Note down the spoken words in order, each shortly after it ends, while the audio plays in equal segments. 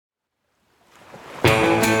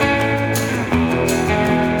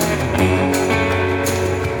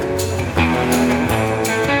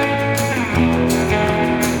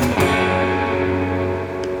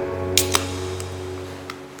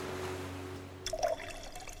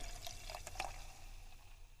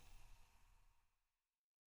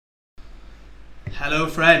Hello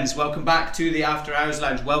friends, welcome back to the After Hours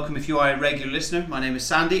Lounge. Welcome if you are a regular listener. My name is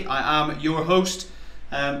Sandy, I am your host.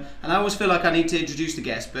 And I always feel like I need to introduce the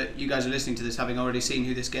guest, but you guys are listening to this having already seen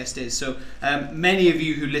who this guest is. So many of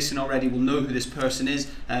you who listen already will know who this person is.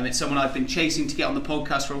 It's someone I've been chasing to get on the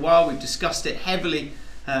podcast for a while. We've discussed it heavily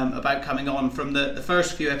about coming on from the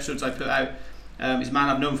first few episodes I put out. He's a man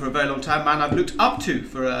I've known for a very long time, man I've looked up to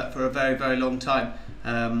for a very, very long time.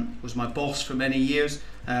 Was my boss for many years,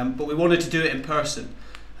 but we wanted to do it in person.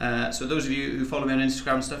 So those of you who follow me on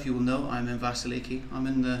Instagram and stuff, you will know I'm in Vasiliki. I'm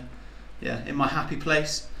in my happy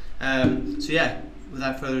place.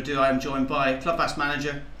 Without further ado, I am joined by Club Vass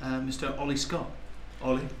manager, Mr. Ollie Scott.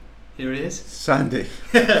 Ollie, here he is. Sandy.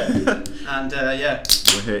 And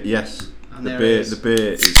we're here. Yes. And the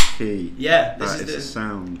beer is key. Yeah, this is the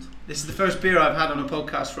sound. This is the first beer I've had on a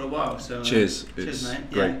podcast for a while. So cheers. Cheers,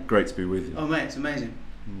 mate. Great to be with you. Oh, mate, it's amazing.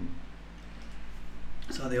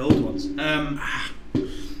 It's like the old ones.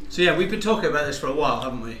 We've been talking about this for a while,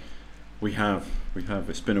 haven't we? We have.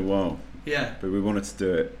 It's been a while. Yeah. But we wanted to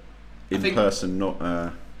do it in person, not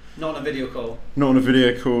on a video call. Not on a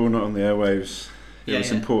video call, not on the airwaves. It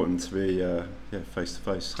was important to be face to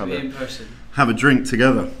face. To be in person. Have a drink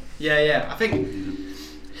together. Yeah. I think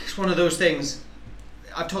it's one of those things.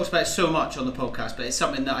 I've talked about it so much on the podcast, but it's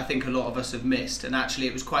something that I think a lot of us have missed. And actually,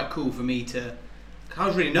 it was quite cool for me to. I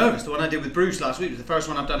was really nervous. The one I did with Bruce last week was the first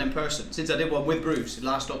one I've done in person since I did one with Bruce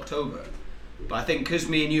last October. But I think because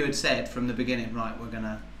me and you had said from the beginning, right, we're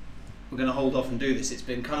gonna hold off and do this. It's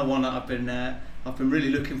been kind of one that I've been really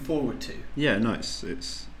looking forward to. Yeah, nice.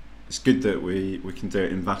 It's good that we can do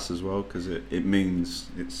it in Vass as well because it means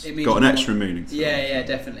it's got an extra meaning to it. Yeah,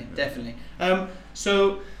 definitely.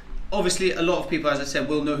 So obviously a lot of people, as I said,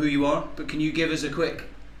 will know who you are, but can you give us a quick,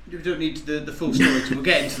 you don't need the full story, we'll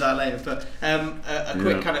get into that later, but a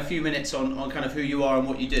quick kind of few minutes on kind of who you are and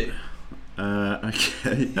what you do.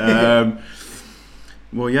 Okay. I'm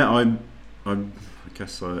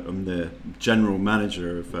the general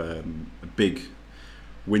manager of a big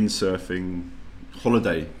windsurfing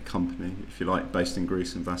holiday company, if you like, based in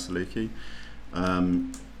Greece in Vasiliki.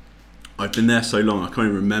 I've been there so long I can't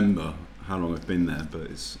even remember how long I've been there, but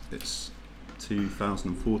it's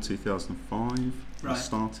 2004, 2005 I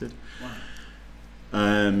started. Wow.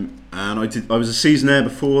 And I was a seasonaire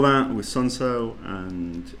before that with Sunsail,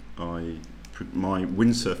 and my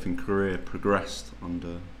windsurfing career progressed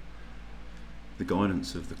under the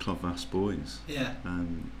guidance of the Club Vass boys. Yeah.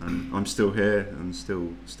 And I'm still here and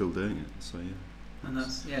still doing it. So yeah. And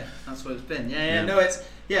that's what it's been. Yeah. No,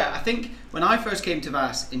 I think when I first came to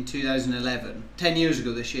Vass in 2011, 10 years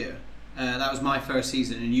ago this year, that was my first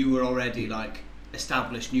season, and you were already like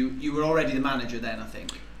established. You were already the manager then, I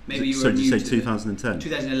think. Maybe you were. So did you say 2010?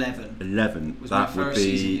 2011. 11. Was that my first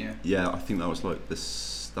season year. Yeah, I think that was like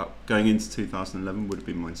this. That going into 2011 would have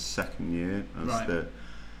been my second year as the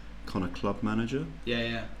kind of club manager.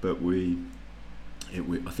 Yeah. But I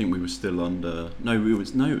think we were still under. It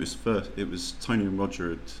was first. It was Tony and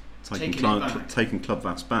Roger had taken Club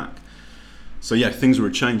Vass back. So yeah, things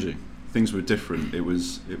were changing. Things were different. It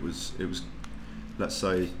was. Let's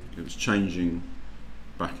say it was changing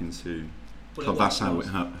back into Club Vass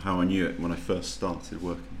how I knew it when I first started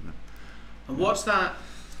working there. And what's that?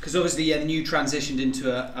 Because obviously, you transitioned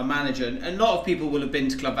into a manager, and a lot of people will have been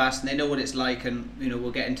to Club Vass and they know what it's like, and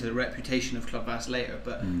we'll get into the reputation of Club Vass later.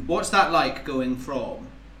 But what's that like going from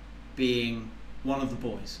being one of the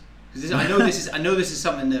boys? Because I know this is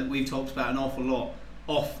something that we've talked about an awful lot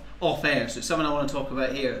off air, so it's something I want to talk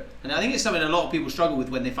about here, and I think it's something a lot of people struggle with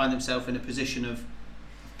when they find themselves in a position of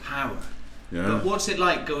power. Yeah. But what's it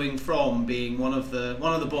like going from being one of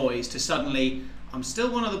the boys to suddenly I'm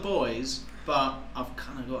still one of the boys, but I've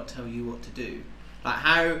kind of got to tell you what to do? Like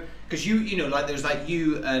how? Because there's like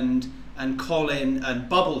you and Colin and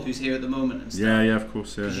Bubble, who's here at the moment and stuff. Yeah, of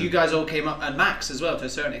course. Yeah. Because you guys all came up, and Max as well to a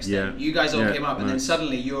certain extent. Yeah. You guys all came up, and then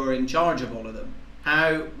suddenly you're in charge of all of them.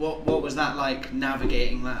 How? What was that like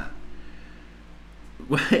navigating that?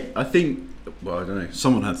 Well, I think. Well, I don't know.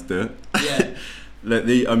 Someone had to do it. Yeah.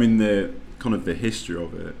 the kind of the history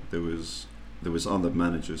of it. There was other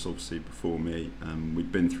managers obviously before me.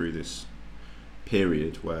 We'd been through this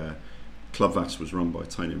period where Club Vass was run by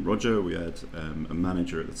Tony and Roger. We had a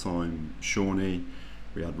manager at the time, Shawnee.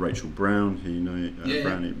 We had Rachel Brown, who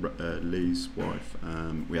Brownie, Lee's wife.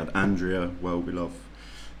 We had Andrea, well beloved,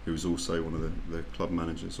 who was also one of the club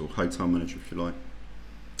managers, or hotel manager if you like.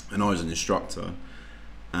 And I was an instructor,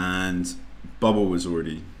 and Bubble was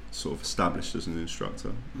already sort of established as an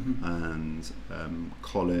instructor, and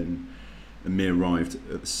Colin and me arrived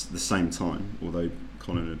at the same time, although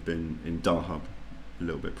Colin had been in Dahab a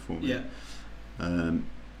little bit before me. Yeah.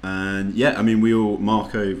 And yeah, I mean, we all,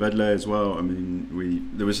 Marco Vedle as well. I mean,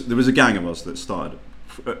 there was a gang of us that started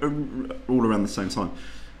all around the same time,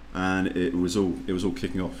 and it was all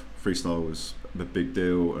kicking off. Freestyle was a big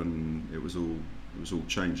deal, and it was all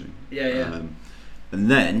changing. Yeah. And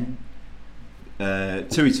then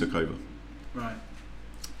Tui took over. Right.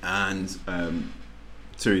 And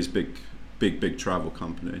Tui's big travel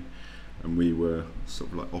company, and we were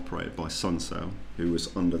sort of like operated by Sunsail, who was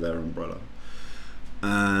under their umbrella.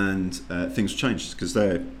 And things changed because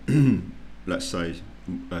they're, let's say,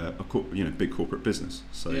 big corporate business.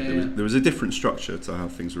 So there was a different structure to how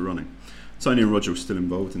things were running. Tony and Roger were still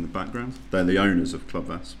involved in the background. They're the owners of Club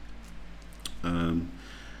Vass. And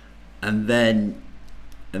then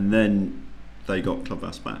they got Club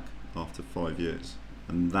Vass back after 5 years,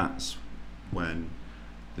 and that's when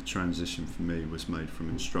the transition for me was made from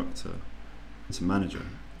instructor to manager.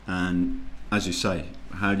 And as you say,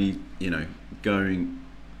 how do you going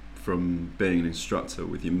from being an instructor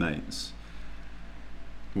with your mates,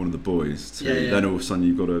 one of the boys, to then all of a sudden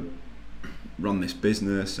you've got to run this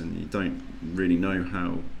business, and you don't really know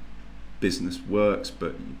how business works,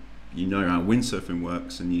 but you know how windsurfing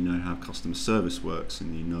works, and you know how customer service works,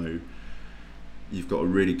 and you've got a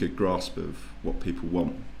really good grasp of what people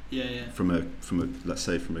want. From a let's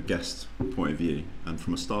say from a guest point of view and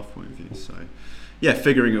from a staff point of view. So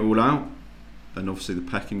figuring it all out, and obviously the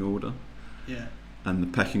pecking order. And the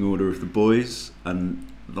pecking order of the boys, and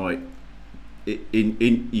like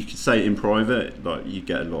in you could say in private, like you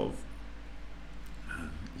get a lot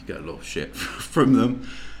of shit from them,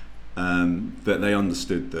 but they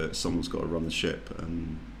understood that someone's got to run the ship,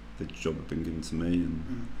 and the job had been given to me,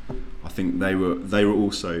 and I think they were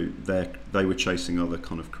also they were chasing other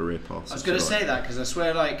kind of career paths. I was going to say that because I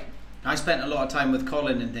swear, like, I spent a lot of time with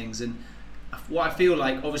Colin and things, and what I feel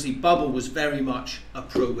like, obviously Bubble was very much a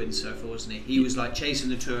pro windsurfer, wasn't he? He was like chasing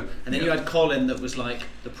the tour, and then you had Colin that was like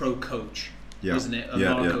the pro coach, wasn't it, of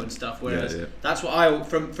Marco and stuff. Whereas that's what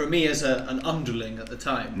for me as an underling at the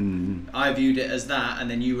time, I viewed it as that, and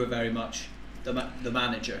then you were very much the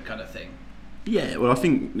manager kind of thing. Yeah, well, I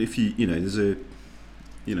think if there's a,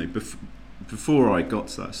 before I got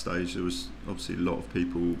to that stage, there was obviously a lot of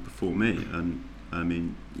people before me, and I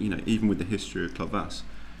mean, even with the history of Club Vass,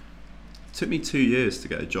 it took me 2 years to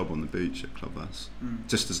get a job on the beach at Club Vass,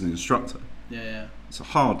 just as an instructor. It's a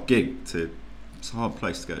hard gig it's a hard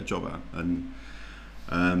place to get a job at, and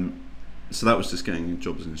so that was just getting a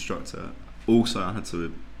job as an instructor. Also, I had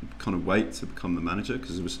to kind of wait to become the manager,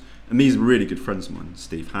 because and these are really good friends of mine,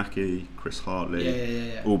 Steve Hackey, Chris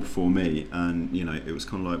Hartley, all before me, and it was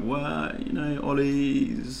kind of like, well,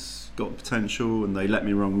 Ollie's got potential, and they let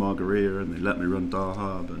me run Margarita, and they let me run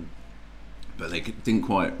Dahab, but they didn't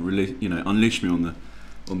quite really, unleash me on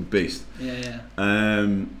the beast.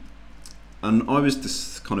 And I was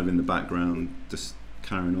just kind of in the background, just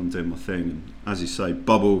carrying on doing my thing, and as you say,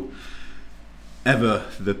 Bubble, ever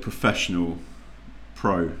the professional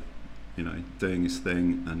pro, doing his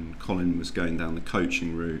thing, and Colin was going down the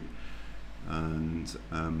coaching route, and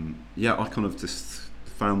I kind of just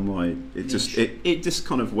found it just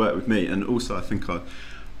kind of worked with me. And also I think I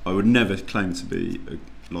would never claim to be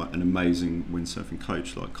an amazing windsurfing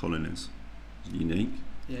coach like Colin is. He's unique.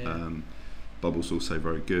 Bubble's also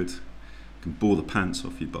very good. Can bore the pants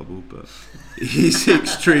off you, Bubble, but he's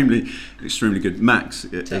extremely good. Max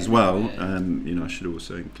as well. I should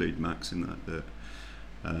also include Max in that.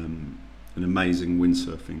 An amazing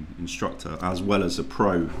windsurfing instructor as well as a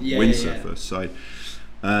pro windsurfer. So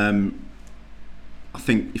I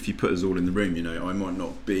think if you put us all in the room, I might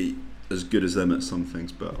not be as good as them at some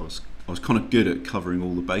things, but I was kind of good at covering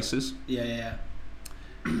all the bases.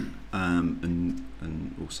 And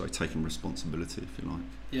also taking responsibility, if you like.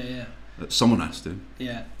 Someone has to.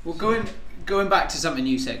 Well, going back to something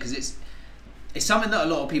you said, because it's something that a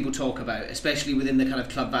lot of people talk about, especially within the kind of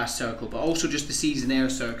Club Vass circle, but also just the seasonaire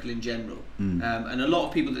circle in general. And a lot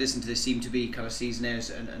of people that listen to this seem to be kind of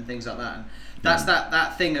seasonaires and things like that. And that's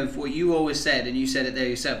that thing of what you always said, and you said it there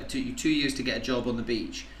yourself. It took you 2 years to get a job on the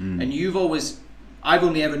beach, and I've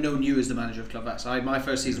only ever known you as the manager of Club Vass. My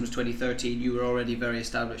first season was 2013. You were already very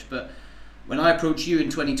established, but when I approached you in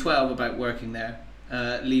 2012 about working there,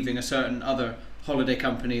 leaving a certain other holiday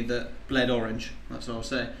company that bled orange, that's all I'll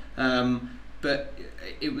say. But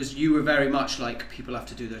you were very much like, people have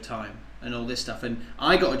to do their time and all this stuff. And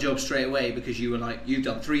I got a job straight away because you were like, you've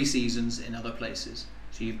done 3 seasons in other places.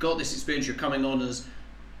 So you've got this experience, you're coming on as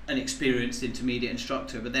an experienced intermediate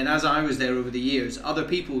instructor. But then as I was there over the years, other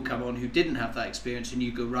people would come on who didn't have that experience, and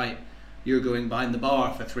you go, right, you're going behind the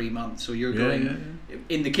bar for 3 months, or you're going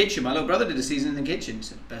in the kitchen. My little brother did a season in the kitchen. It's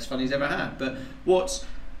the best fun he's ever had. But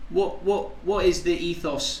What is the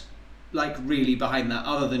ethos like really behind that,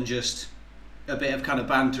 other than just a bit of kind of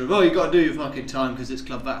banter of, oh, you got to do your fucking time because it's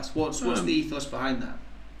Club Vass? What's the ethos behind that?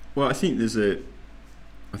 Well, I think there's a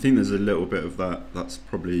little bit of that. That's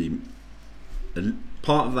probably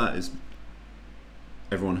part of that is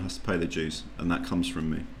everyone has to pay their dues, and that comes from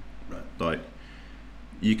me. Right. Like,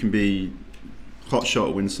 you can be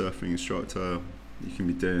hotshot windsurfing instructor, you can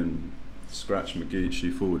be doing scratch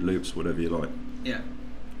Maguchi, forward loops, whatever you like. Yeah.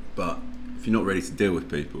 But if you're not ready to deal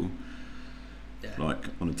with people, yeah, like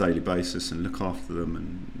on a daily basis and look after them,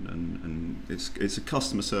 and it's a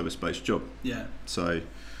customer service based job. Yeah. So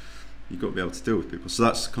you've got to be able to deal with people. So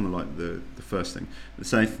that's kind of like the first thing. The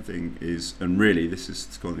second thing is, and really this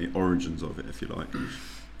is kind of the origins of it, if you like.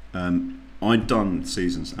 I'd done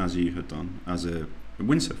seasons, as you had done, as a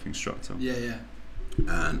windsurfing instructor. Yeah, yeah.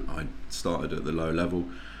 And I started at the low level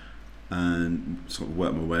and sort of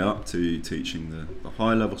worked my way up to teaching the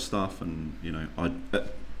high level stuff. And I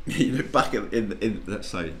back in let's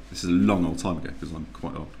say, this is a long old time ago because I'm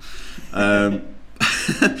quite old.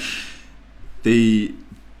 The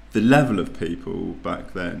level of people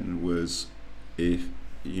back then was, if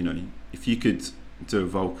you could do a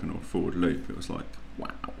Vulcan or a forward loop, it was like, wow.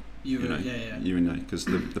 Because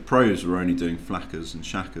the pros were only doing flackers and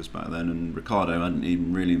shackers back then, and Ricardo hadn't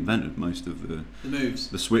even really invented most of the moves,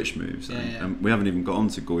 the switch moves, and we haven't even got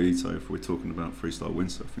onto Goito if we're talking about freestyle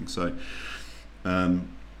windsurfing. So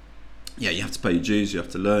you have to pay your dues, you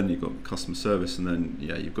have to learn, you've got customer service, and then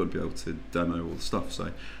you've got to be able to demo all the stuff.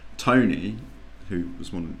 So Tony, who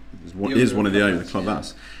is one of the owners of Club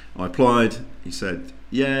Vass, I applied. He said,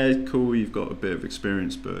 yeah, cool, you've got a bit of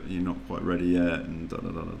experience, but you're not quite ready yet, and da da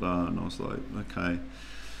da da da. And I was like, okay,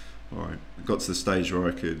 all right. I got to the stage where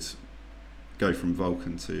I could go from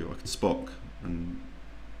Vulcan to I could Spock and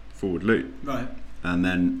forward loop. Right. And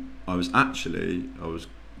then I was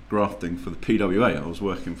grafting for the PWA. I was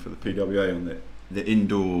working for the PWA on the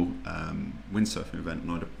indoor windsurfing event,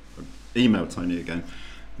 and I emailed Tony again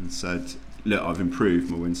and said, look, I've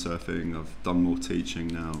improved my windsurfing, I've done more teaching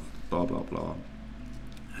now, blah blah blah.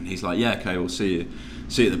 And he's like, yeah, okay, we'll see you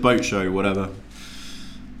at the boat show, whatever.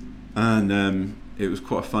 And it was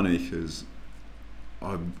quite funny because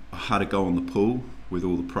I had a go on the pool with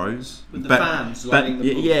all the pros. With the fans lining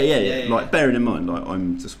the pool. Yeah. Like, bearing in mind, like,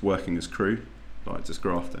 I'm just working as crew, like just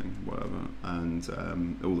grafting, whatever. And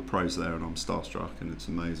all the pros there, and I'm starstruck, and it's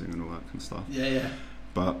amazing and all that kind of stuff. Yeah.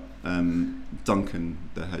 But Duncan,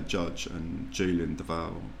 the head judge, and Julian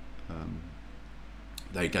Duval,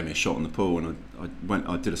 they gave me a shot on the pool, and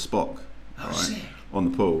I did a Spock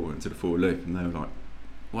on the pool and did a forward loop, and they were like,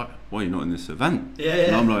 why are you not in this event? Yeah.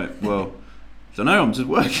 And I'm like, well, I don't know, I'm just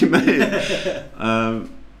working, mate.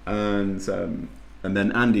 And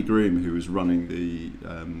then Andy Groom, who was running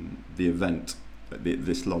the event,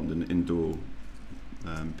 this London indoor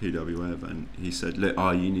PWA event, he said, look,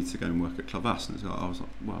 you need to go and work at Club Vass. And I was like,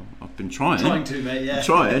 well, I've been trying to, mate. Yeah.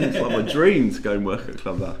 Trying. It's like my dream to go and work at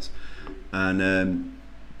Club Vass. And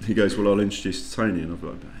he goes, well, I'll introduce you to Tony. And I've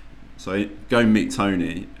like, so I go and meet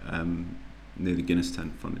Tony near the Guinness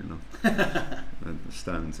tent, funny enough, the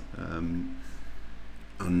stand.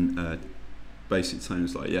 And basically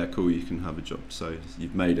Tony's like, yeah, cool, you can have a job, so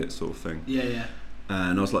you've made it, sort of thing. Yeah.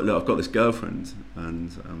 And I was like, look, I've got this girlfriend,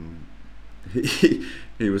 and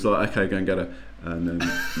he was like, okay, go and get her. And then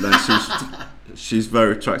she's a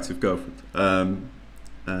very attractive girlfriend.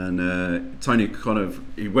 And Tony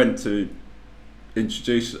he went to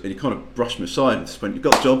introduce, and he kind of brushed me aside and just went, you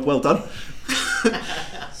got the job, well done.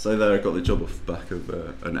 So there I got the job off the back of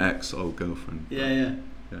an old girlfriend. Yeah.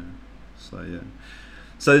 So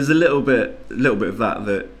there's a little bit of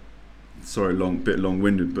that. Sorry,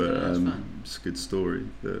 long-winded, but it's a good story.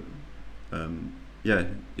 That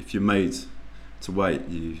if you're made to wait,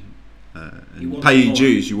 you pay your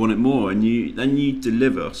dues, you want it more, and you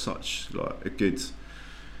deliver such like a good,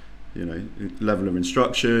 level of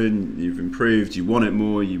instruction. You've improved. You want it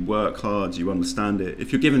more. You work hard. You understand it.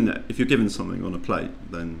 If you're given something on a plate,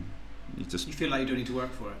 then you feel like you don't need to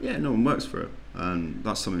work for it. Yeah, no one works for it, and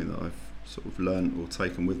that's something that I've sort of learned or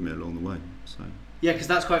taken with me along the way. So. Yeah, because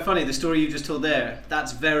that's quite funny. The story you just told there,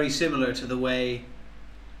 that's very similar to the way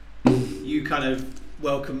you kind of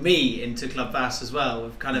welcomed me into Club Vass as well.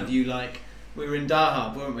 With kind of you like, we were in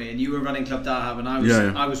Dahab, weren't we? And you were running Club Dahab, and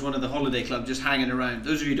I was one of the holiday club just hanging around.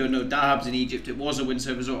 Those of you who don't know, Dahab's in Egypt. It was a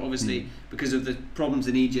windsurf resort, obviously, because of the problems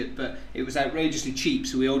in Egypt, but it was outrageously cheap,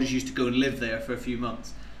 so we all just used to go and live there for a few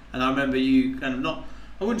months. And I remember you kind of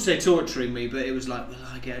I wouldn't say torturing me, but it was like, well,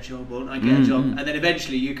 I get a job, won't I get a job? And then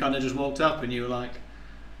eventually you kind of just walked up and you were like,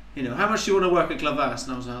 how much do you want to work at Club Vass?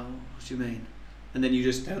 And I was like, what do you mean? And then you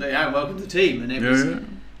just held it out, welcome to the team. And it was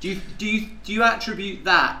Do you attribute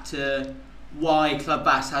that to why Club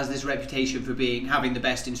Vass has this reputation for having the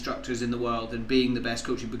best instructors in the world and being the best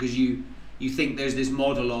coaching? Because you think there's this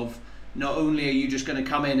model of not only are you just going to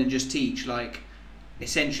come in and just teach, like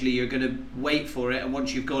essentially you're going to wait for it, and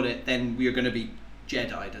once you've got it, then you're going to be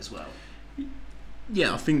Jedi'd as well.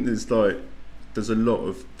 Yeah, I think there's a lot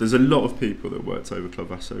of people that worked over Club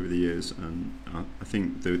Vass over the years, and I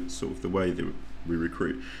think the way that we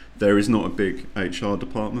recruit, there is not a big HR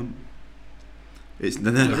department.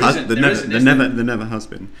 There never has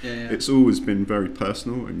been. Yeah. It's always been very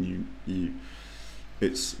personal, and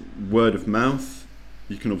it's word of mouth.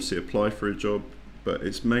 You can obviously apply for a job, but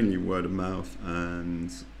it's mainly word of mouth,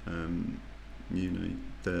 and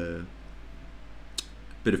the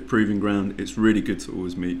bit of proving ground. It's really good to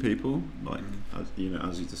always meet people, like as you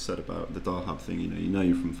just said about the Dar Hub thing. You know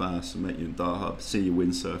you're from Vass, and met you in Dar Hub, see you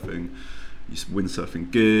windsurfing, you're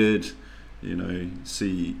windsurfing good.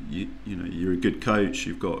 See you're a good coach.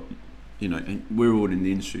 You've got, and we're all in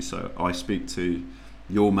the industry. So I speak to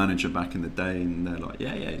your manager back in the day, and they're like,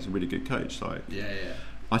 yeah, he's a really good coach. Like, yeah.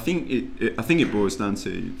 I think it boils down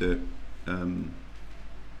to that.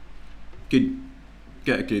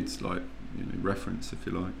 Get a good reference, if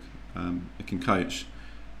you like. You can coach,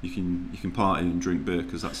 you can party and drink beer,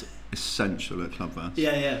 because that's essential at Club Vass.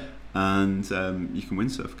 Yeah. And you can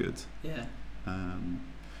windsurf good. Yeah.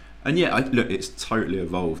 And yeah, look, it's totally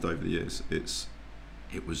evolved over the years.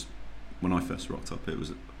 It was when I first rocked up, it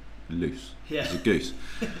was loose. Yeah. It was a goose.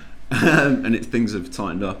 And things have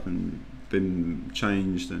tightened up and been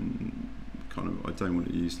changed, and kind of, I don't want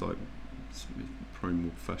to use probably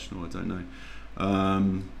more professional. I don't know.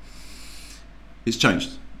 It's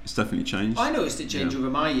changed. It's definitely changed. I noticed it change over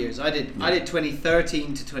my years. I did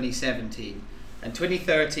 2013 to 2017, and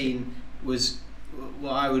 2013 was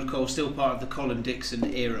what I would call still part of the Colin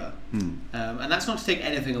Dixon era. And that's not to take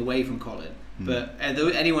anything away from Colin, but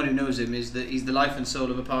anyone who knows him is that he's the life and soul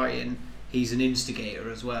of a party, and he's an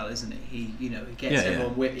instigator as well, isn't he? He gets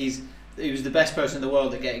everyone he was the best person in the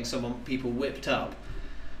world at getting people whipped up.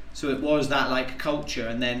 So it was that culture,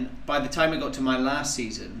 and then by the time it got to my last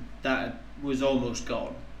season, that was almost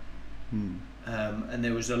gone. And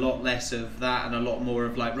there was a lot less of that, and a lot more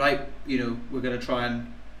of we're going to try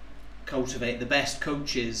and cultivate the best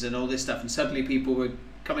coaches and all this stuff. And suddenly people were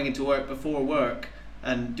coming into work before work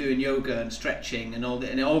and doing yoga and stretching and all that,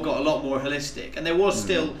 and it all got a lot more holistic. And there was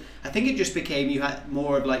still, I think it just became, you had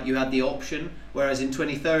more of you had the option, whereas in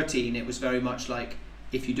 2013 it was very much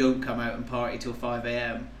if you don't come out and party till 5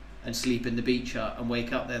 a.m. and sleep in the beach hut and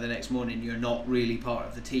wake up there the next morning, you're not really part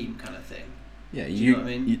of the team, kind of thing. Yeah, Do you know what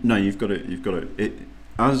I mean? You've got to. It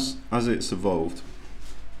as it's evolved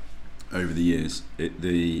over the years.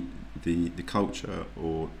 The culture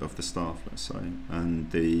of the staff, let's say,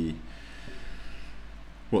 and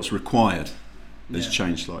what's required has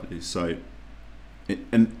changed slightly. So,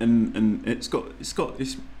 it's got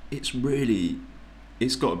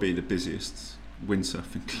to be the biggest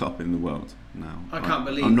windsurfing club in the world now. I can't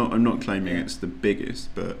believe. I'm not claiming it's the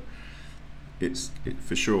biggest, but it's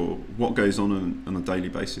for sure. What goes on a daily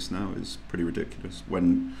basis now is pretty ridiculous.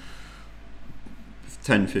 When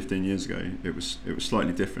 10, 15 years ago, it was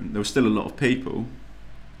slightly different. There was still a lot of people,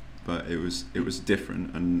 but it was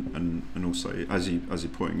different, and also as you're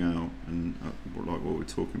pointing out, and what we're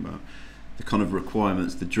talking about, the kind of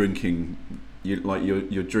requirements, the drinking,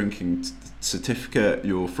 your drinking certificate,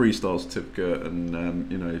 your freestyle certificate, and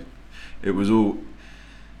it was all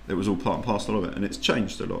part and parcel of it, and it's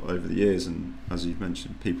changed a lot over the years. And as you've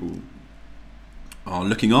mentioned, people are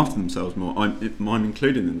looking after themselves more. I'm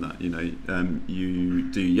included in that. You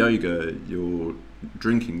do yoga, you're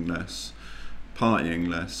drinking less, partying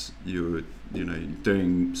less, you're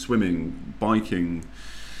doing swimming, biking.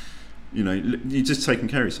 You're just taking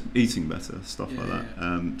care of yourself, eating better, stuff like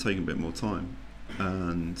that. Taking a bit more time,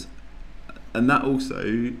 and that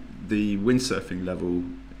also, the windsurfing level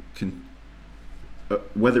can,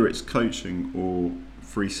 whether it's coaching or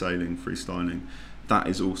freestyling, that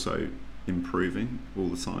is also improving all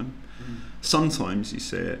the time. Sometimes you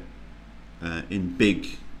see it in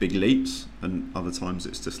big leaps, and other times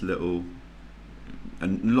it's just little,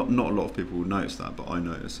 and not a lot of people will notice that, but I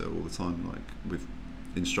notice it all the time, with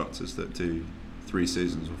instructors that do 3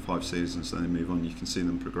 seasons or 5 seasons, then they move on. You can see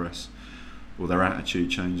them progress, or their attitude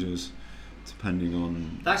changes depending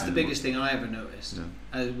on. That's the biggest thing I ever noticed.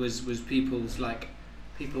 Was people's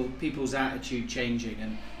attitude changing,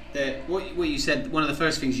 and what you said. One of the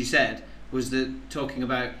first things you said was that talking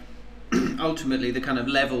about ultimately the kind of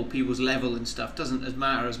people's level and stuff doesn't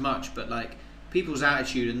matter as much, but people's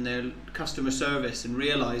attitude and their customer service, and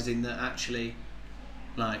realizing that actually,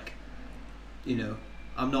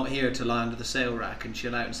 I'm not here to lie under the sail rack and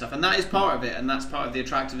chill out and stuff. And that is part of it, and that's part of the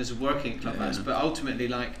attractiveness of working at Club Vass. But ultimately,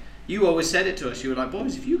 like, you always said it to us, you were like,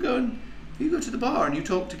 boys, if you go to the bar and you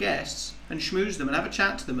talk to guests and schmooze them and have a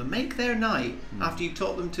chat to them and make their night after you've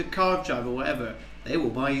taught them to carve jive or whatever, they will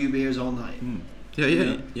buy you beers all night.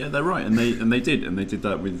 Yeah, they're right, and they did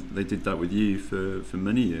that with you for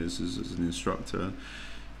many years as an instructor.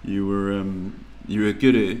 You were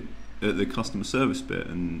good at the customer service bit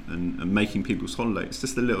and making people's holiday. It's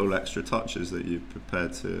just the little extra touches that you're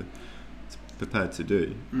prepared to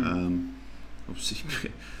do.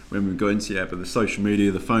 Obviously, when we got into but the social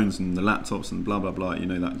media, the phones and the laptops and blah blah blah,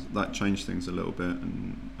 that changed things a little bit.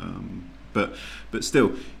 And but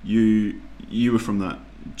still, you were from that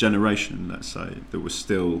generation, let's say, that was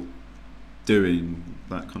still doing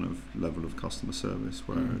that kind of level of customer service,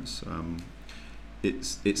 whereas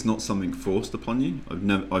it's not something forced upon you.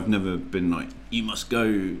 I've never been like, you must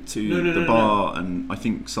go to the bar, and I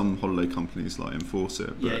think some holiday companies like enforce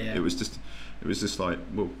it, but it was just like,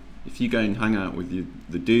 well, if you go and hang out with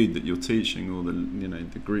the dude that you're teaching, or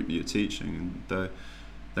the group that you're teaching, and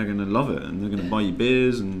they're going to love it, and they're going to buy you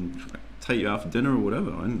beers and take you out for dinner or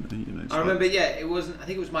whatever. I remember, it wasn't. I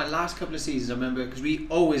think it was my last couple of seasons. I remember because we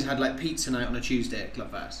always had like pizza night on a Tuesday at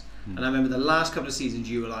Club Vass, and I remember the last couple of seasons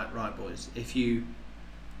you were like, right, boys, if you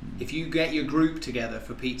get your group together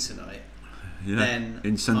for pizza night, then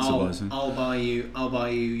incentivizing. I'll buy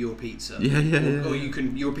you your pizza. Or you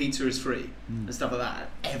can, your pizza is free and stuff like that.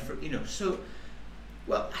 So.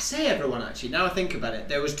 Well, I say everyone actually. Now I think about it,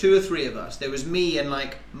 there was 2 or 3 of us. There was me and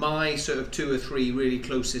like my sort of 2 or 3 really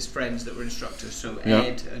closest friends that were instructors. So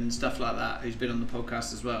Ed and stuff like that, who's been on the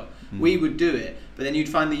podcast as well. We would do it, but then you'd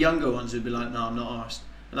find the younger ones who'd be like, "No, I'm not arsed."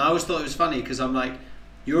 And I always thought it was funny because I'm like,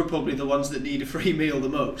 you're probably the ones that need a free meal the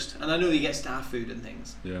most. And I know you get staff food and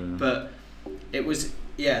things. But it was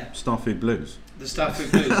Staff Food Blues. The Staff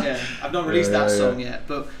Food Blues. I've not released that song yet,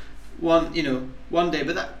 but one day.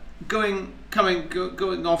 But that. Going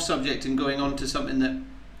off subject and going on to something that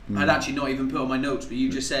I'd actually not even put on my notes, but you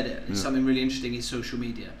just said it. It's something really interesting is social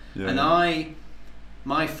media.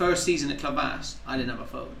 My first season at Club Vass, I didn't have a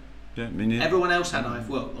phone. Yeah, me neither. Everyone else had iPhone.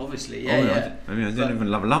 Well, obviously, I didn't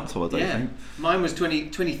even have a laptop. I don't think. Mine was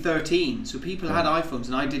 2013, so people had iPhones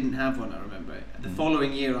and I didn't have one. I remember it. The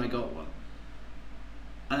following year, I got one,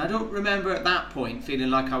 and I don't remember at that point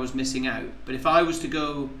feeling like I was missing out. But if I was to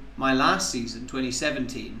go my last season,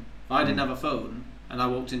 2017. If I didn't have a phone and I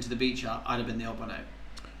walked into the beach, I'd have been the odd one out.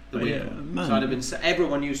 The weird one. So I'd have been.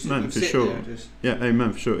 Everyone used to sit there. Just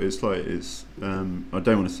for sure. It's like I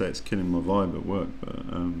don't want to say it's killing my vibe at work, but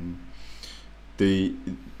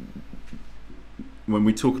when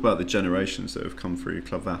we talk about the generations that have come through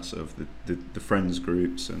Club Vass, of the friends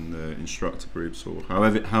groups and the instructor groups, or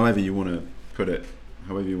however you want to put it,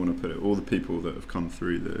 all the people that have come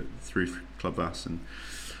through Club Vass and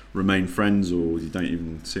remain friends, or you don't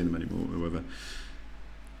even see them anymore, or whatever.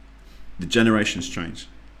 The generations change,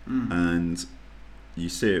 and you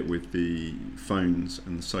see it with the phones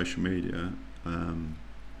and the social media.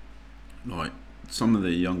 Like some of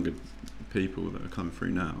the younger people that are coming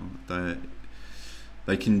through now,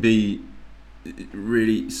 they can be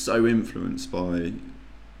really so influenced by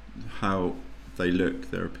how they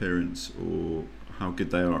look, their appearance, or how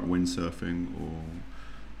good they are at windsurfing or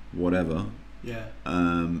whatever.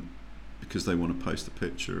 Because they want to post a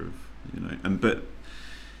picture of,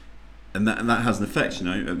 and that has an effect.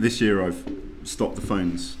 This year I've stopped the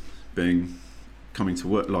phones coming to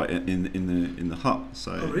work, like in the hut.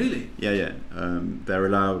 So oh really? They're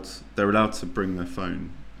allowed to bring their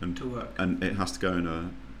phone to work, and it has to go in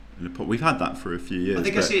a pot. We've had that for a few years. I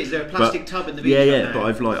think I see it. Is there a plastic tub in the beach? But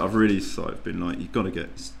I've really sort of been like, you've got to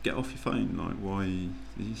get off your phone. Like, why?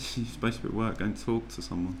 You're supposed to be at work. Go and talk to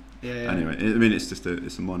someone. Anyway, I mean, it's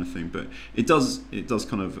a minor thing, but it does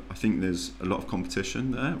kind of. I think there's a lot of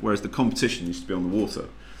competition there, whereas the competition used to be on the water.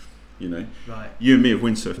 Right. You and me have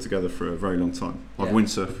windsurfed together for a very long time. I've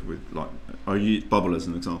windsurfed with, like, I use Bubble as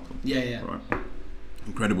an example. Right.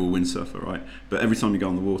 Incredible windsurfer, right? But every time you go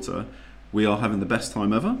on the water, we are having the best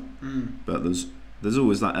time ever. But there's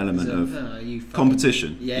always that element of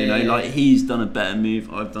competition. Like, he's done a better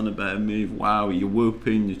move, I've done a better move. Wow, you're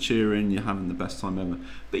whooping, you're cheering, you're having the best time ever.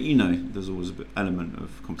 But there's always a bit element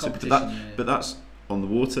of competition. But that's on the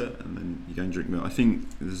water, and then you go and drink milk. I think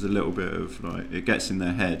there's a little bit of, like, it gets in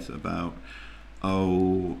their head about,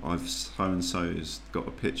 I've so and so's got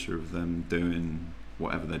a picture of them doing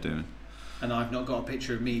whatever they're doing, and I've not got a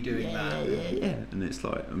picture of me doing that. And it's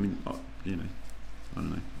like, I mean, I don't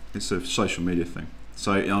know. It's a social media thing.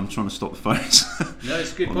 So I'm trying to stop the phones. No,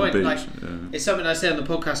 it's a good point. Like, it's something I say on the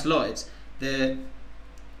podcast a lot. It's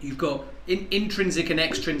you've got intrinsic and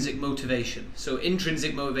extrinsic motivation. So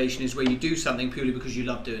intrinsic motivation is where you do something purely because you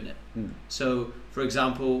love doing it. So, for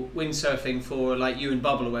example, windsurfing for like you and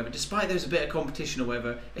Bubble or whatever, despite there's a bit of competition or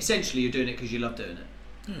whatever, essentially you're doing it because you love doing it.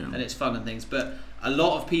 And it's fun and things. But a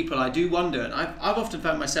lot of people, I do wonder, and I've often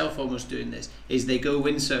found myself almost doing this, is they go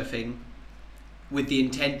windsurfing with the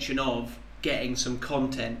intention of getting some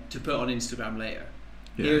content to put on Instagram later.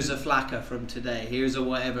 Here's a flacker from today, here's a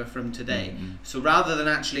whatever from today. So rather than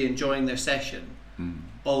actually enjoying their session,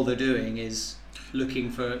 all they're doing is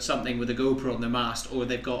looking for something with a GoPro on their mast, or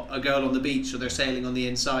they've got a girl on the beach, or they're sailing on the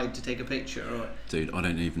inside to take a picture. Or dude, I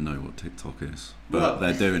don't even know what TikTok is, but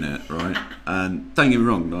they're doing it, right? And don't get me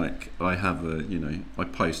wrong, like I have I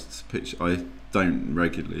post pictures. I don't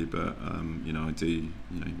regularly, but I do.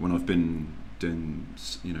 When I've been doing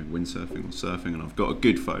windsurfing or surfing, and I've got a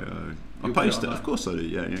good photo, I post it. Of course I do.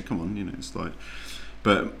 Yeah. Come on, it's like.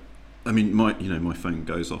 But I mean, my phone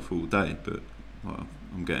goes off all day, but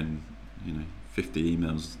I'm getting 50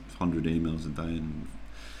 emails, 100 emails a day, and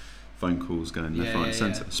phone calls going left, right, and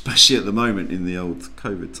centre. Especially at the moment in the old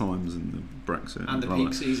COVID times and the Brexit and the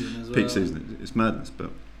peak season as well. Peak season, it's madness.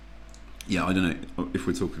 But yeah, I don't know if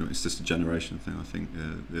we're talking about it's just a generation thing. I think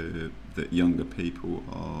that younger people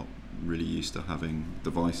are really used to having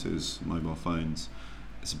devices, mobile phones.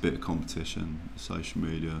 It's a bit of competition, social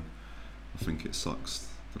media. I think it sucks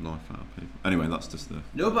the life out of people. Anyway, that's just the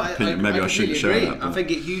opinion. Maybe I shouldn't share that. I think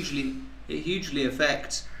it hugely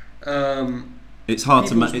affects it's hard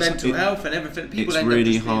to manage mental health and everything. People it's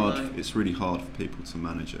really hard. It's really hard for people to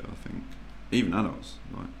manage it. I think even adults,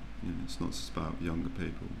 like it's not just about younger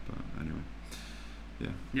people. But anyway,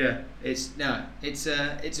 yeah. It's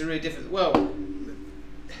a really different. Well,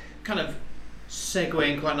 kind of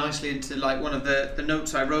segueing quite nicely into like one of the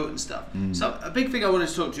notes I wrote and stuff. So a big thing I wanted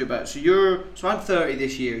to talk to you about. So I'm 30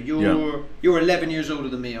 this year. You're 11 years older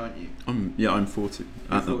than me, aren't you? I'm 40.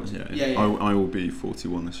 You're 40. Yeah. I will be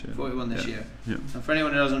 41 this year. 41 this year. Yeah. And for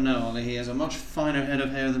anyone who doesn't know, Ollie, he has a much finer head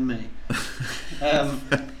of hair than me.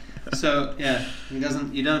 So yeah, you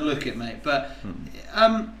don't look it, mate. But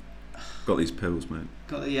got these pills, mate.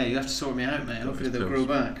 You have to sort me out, mate. Hopefully they'll grow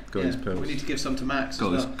back. Got these pills. We need to give some to Max as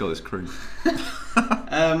well. Got this cream.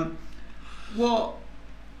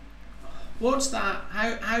 What's that?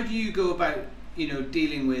 How do you go about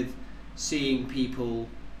dealing with seeing people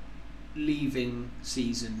leaving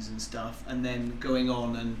seasons and stuff, and then going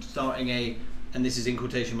on and starting and this is in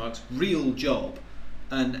quotation marks, real job?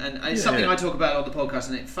 And it's something I talk about on the podcast,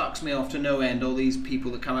 and it fucks me off to no end. All these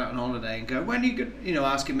people that come out on holiday and go, when are you going,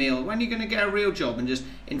 asking me, when are you going to get a real job, and just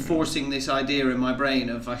enforcing this idea in my brain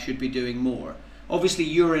of I should be doing more. Obviously,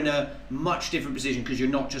 you're in a much different position because you're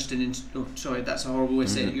not just that's a horrible way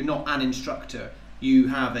to say it. You're not an instructor. You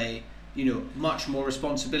have a much more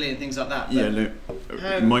responsibility and things like that.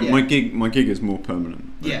 But my gig is more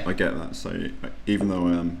permanent. I get that. So even though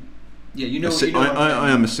I am, I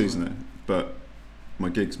am a seasoner, but my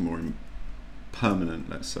gig's more permanent,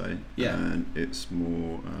 let's say, and it's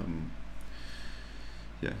more,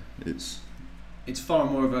 it's far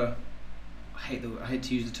more of a. I hate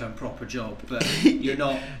to use the term proper job, but you're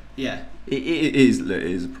not. Yeah, it is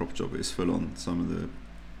a proper job. It's full on. Some of the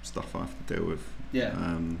stuff I have to deal with. Yeah.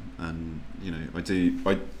 And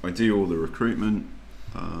I do all the recruitment.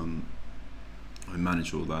 I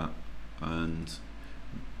manage all that, and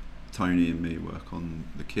Tony and me work on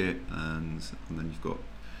the kit, and then you've got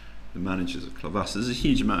the managers at Club Vass. There's a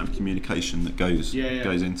huge amount of communication that goes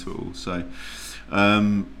into it all. So,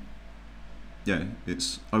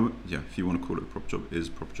 if you want to call it a proper job, it is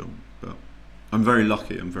a proper job. But I'm very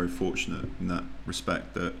lucky. I'm very fortunate in that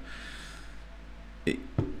respect that it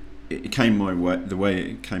came my way. The way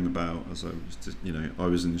it came about, as I was, I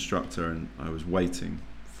was an instructor and I was waiting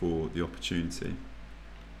for the opportunity.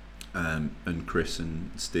 And Chris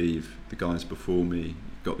and Steve, the guys before me,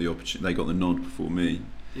 got the opportunity. They got the nod before me.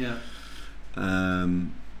 Yeah. That's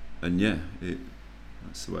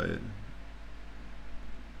the way it.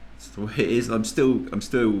 It's the way it is. I'm still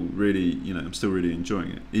really, I'm still really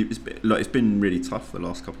enjoying it. It's been really tough the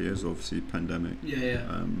last couple of years. Obviously, pandemic.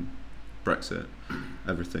 Yeah. Brexit,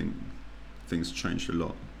 everything. Things changed a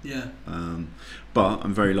lot. Yeah. But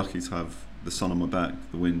I'm very lucky to have the sun on my back,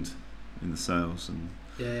 the wind in the sails, and.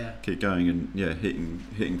 Keep going and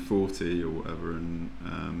hitting 40 or whatever, and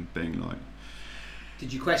being like.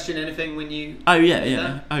 Did you question anything when you? Oh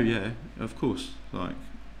yeah. Of course. Like,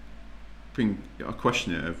 I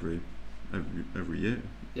question it every year.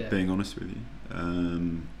 Yeah. Being honest with you.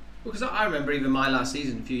 Because I remember even my last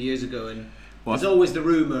season a few years ago, and there's always the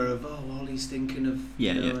rumour of Ollie's thinking of.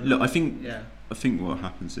 Yeah. Look, I think what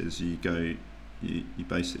happens is you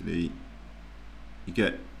basically. You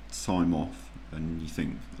get time off, and you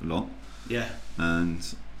think a lot,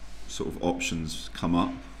 and sort of options come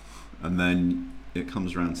up, and then it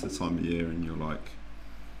comes around to the time of year, and you're like,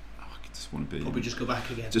 oh, I just want to be. Probably just go back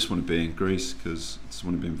again. Just want to be in Greece because I just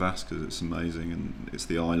want to be in Vass because it's amazing, and it's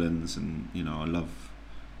the islands, and I love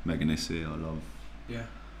Meganisi, I love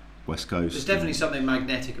West Coast. There's definitely something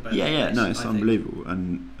magnetic about it. Yeah, no, it's unbelievable,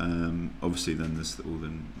 and obviously then there's all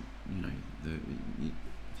the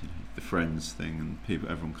the friends thing and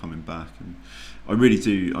everyone coming back, and I really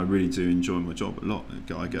do enjoy my job a lot.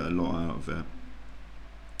 I get a lot out of it,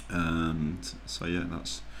 and so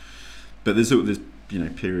but there's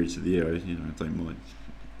periods of the year I don't mind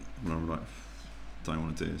where I'm like, don't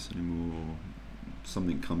want to do this anymore, or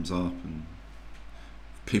something comes up and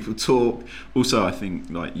people talk. Also, I think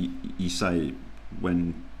like you say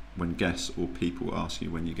when guests or people ask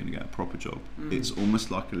you when you're going to get a proper job, it's almost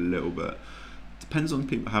like a little bit depends on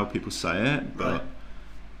how people say it, but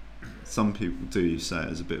some people do say it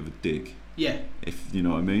as a bit of a dig. Yeah. If you know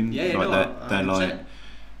what I mean. Yeah. Like they're like.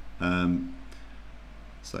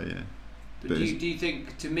 So yeah. But do you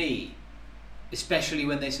think, to me, especially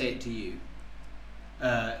when they say it to you,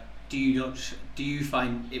 do you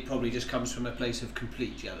find it probably just comes from a place of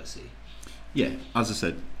complete jealousy? Yeah, as I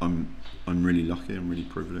said, I'm really lucky. I'm really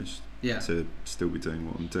privileged to still be doing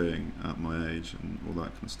what I'm doing at my age and all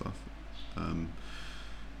that kind of stuff.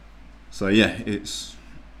 So yeah,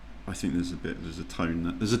 I think there's a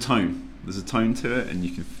tone to it, and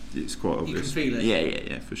it's quite obvious. You can feel it.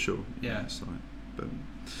 Yeah, for sure. Yeah. But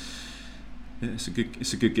yeah, it's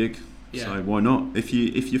a good gig. Yeah. So why not? If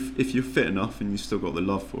you're fit enough and you've still got the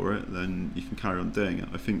love for it, then you can carry on doing it.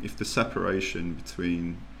 I think if the separation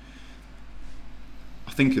between,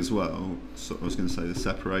 I think as well, so I was going to say the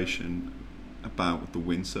separation about the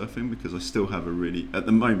windsurfing, because I still have at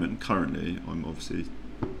the moment, currently, I'm obviously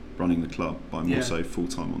running the club, but I'm also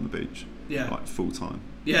full-time on the beach. Yeah. Like full-time.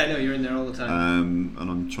 Yeah, I know, you're in there all the time.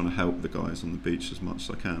 And I'm trying to help the guys on the beach as much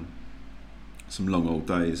as I can. Some long old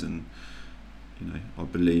days, and I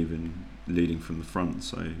believe in leading from the front,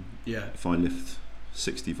 so if I lift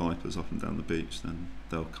 60 Vipers up and down the beach, then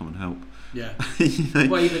they'll come and help. Yeah.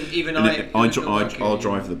 Well, even I'll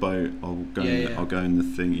drive the boat. I'll go. I'll go in the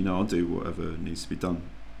thing. I'll do whatever needs to be done.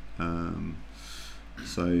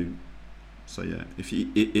 So yeah.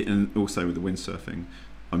 And also with the windsurfing,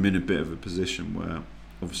 I'm in a bit of a position where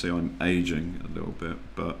obviously I'm aging a little bit,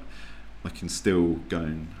 but I can still go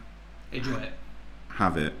and enjoy it.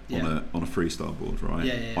 Have it on a freestyle board, right?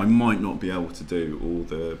 I might not be able to do all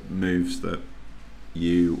the moves that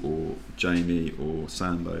you or Jamie or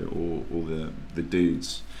Sambo or all the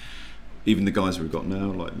dudes, even the guys we've got now,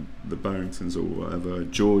 like the Barringtons or whatever,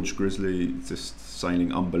 George Grizzly, just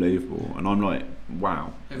sailing unbelievable, and I'm like,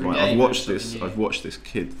 wow, I've watched this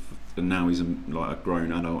kid, and now he's a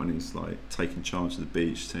grown adult, and he's like taking charge of the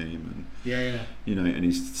beach team, and and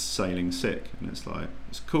he's sailing sick, and it's like,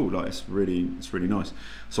 it's cool, like it's really nice.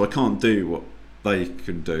 So I can't do what they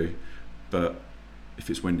can do, but if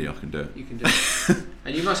it's windy, I can do it. You can do it.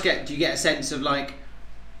 And do you get a sense of do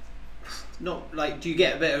you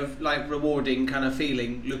get a bit of rewarding kind of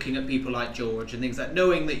feeling looking at people like George and things like,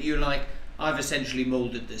 knowing that you're like, I've essentially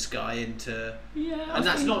moulded this guy into, and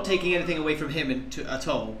that's not taking anything away from him at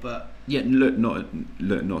all, but not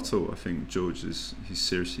at all. I think George he's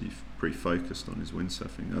seriously pretty focused on his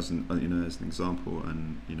windsurfing as an example,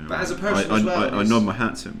 and But as a person as well, I nod my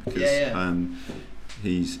hat to him because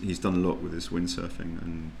he's done a lot with his windsurfing,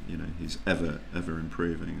 and he's ever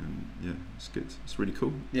improving, and it's good. It's really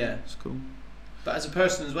cool. Yeah, it's cool. But as a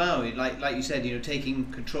person as well, like you said,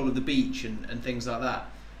 taking control of the beach and things like that,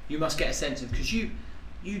 you must get a sense of, because you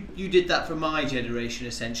did that for my generation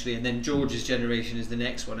essentially, and then George's generation is the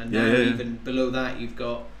next one, and now even below that you've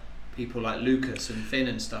got people like Lucas and Finn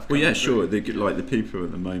and stuff. Well, yeah, sure. The people at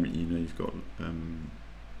the moment, you've got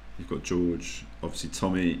George, obviously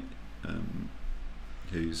Tommy,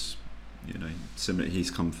 who's similar. He's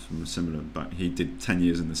come from a similar back. He did 10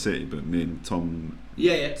 years in the city, but me and Tom,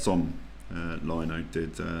 Tom Lino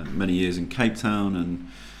did many years in Cape Town, and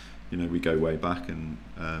we go way back, and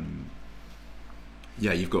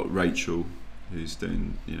you've got Rachel, who's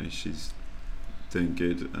doing, she's doing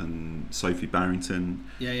good, and Sophie Barrington,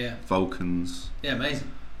 Vulcans,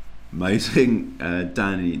 amazing.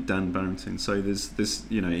 Dan Barrington. So there's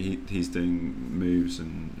he's doing moves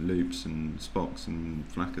and loops and spocks and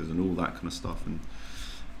flackers and all that kind of stuff, and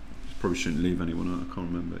probably shouldn't leave anyone out. I can't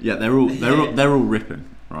remember. Yeah, they're all ripping,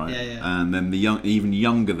 right? And then even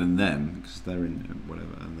younger than them, because they're in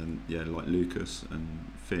whatever, and then like Lucas and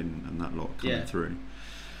Finn and that lot coming through,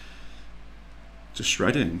 just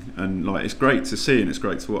shredding, and it's great to see, and it's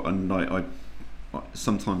great to watch, and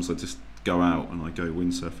sometimes I just go out and I go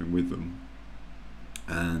windsurfing with them,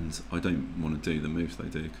 and I don't want to do the moves they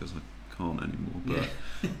do because I can't anymore.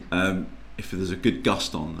 But if there's a good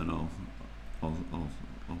gust on, then I'll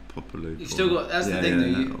pop a loop. You've still got, that's the thing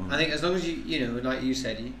though. I think as long as you know, like you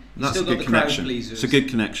said, you still got the crowd pleasers. It's a good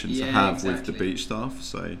connection to have exactly. with the beach staff.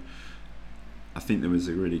 So I think there was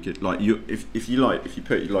a really good, like, if you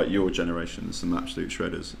put like your generation, there's some absolute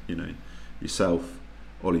shredders. You know, yourself,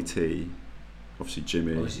 Ollie T, obviously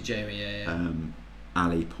Jimmy,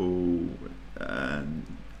 Ali, Paul,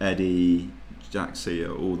 Eddie, Jack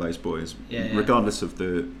Sear, all those boys. Regardless of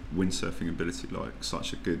the windsurfing ability, like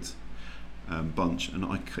such a good bunch. And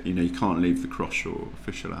you can't leave the cross shore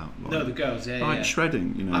official out. Like, no, the girls,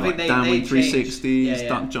 shredding. You know, I like think downwind 360s, changed.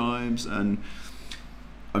 duck jibes, and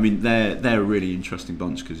I mean they're a really interesting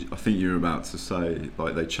bunch, because I think you're about to say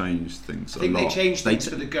like they changed things. I think they changed things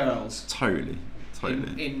for the girls. Totally.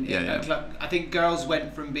 I think girls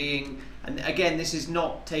went from being, and again, this is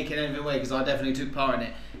not taking anything away because I definitely took part in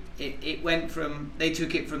it. It went from, they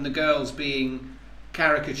took it from the girls being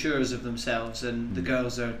caricatures of themselves, and the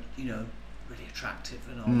girls are, really attractive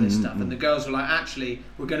and all this stuff, and the girls were like, actually,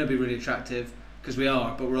 we're going to be really attractive because we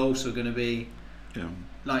are, but we're also going to be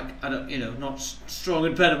like, I don't, not strong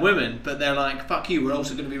independent women, but they're like, fuck you, we're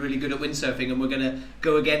also going to be really good at windsurfing, and we're going to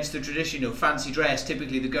go against the tradition, fancy dress.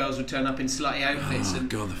 Typically the girls would turn up in slutty outfits, and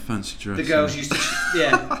God, the fancy dress. the girls used to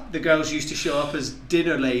the girls used to show up as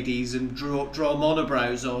dinner ladies and draw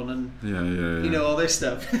monobrows on, and all this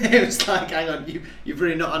stuff. It was like, hang on, you've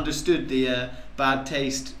really not understood the bad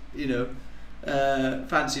taste,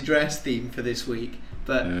 fancy dress theme for this week.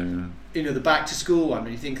 But the back to school one,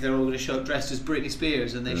 when you think they're all going to show up dressed as Britney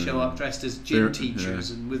Spears, and they show up dressed as gym teachers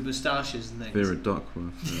and with moustaches and things. Vera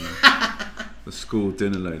Duckworth, the school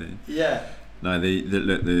dinner lady. Yeah. No,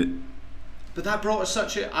 But that brought us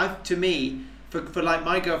to me, for like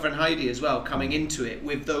my girlfriend Heidi as well, coming into it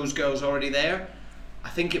with those girls already there, I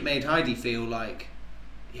think it made Heidi feel like,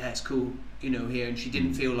 it's cool, here, and she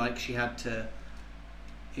didn't feel like she had to,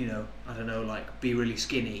 I don't know, like be really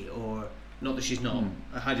skinny, or not that she's not.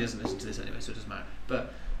 Heidi doesn't listen to this anyway, so it doesn't matter.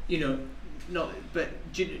 But not. But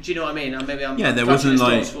do you know what I mean? Maybe I'm. There wasn't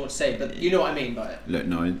like. To say, but you know what I mean by it. Look,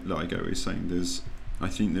 no, I get what you're saying. I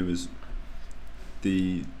think there was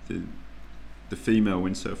the female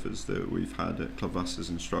windsurfers that we've had at Club Vass as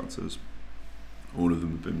instructors. All of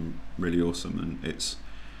them have been really awesome, and it's,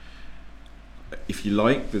 if you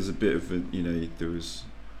like, there's a bit of there was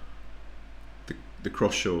the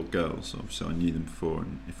cross-shore girls. Obviously I knew them before,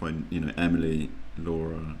 and if I Emily,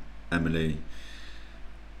 Laura, Emily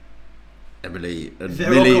and Millie,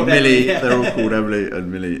 they're all called Emily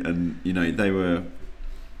and Millie, and they were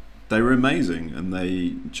amazing, and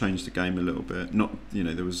they changed the game a little bit. Not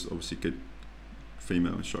there was obviously good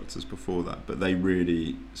female instructors before that, but they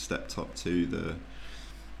really stepped up to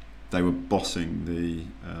they were bossing the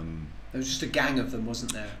there was just a gang of them,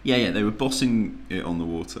 wasn't there? They were bossing it on the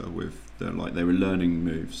water with they were learning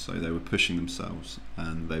moves, so they were pushing themselves,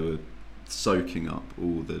 and they were soaking up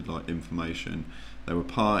all the information. They were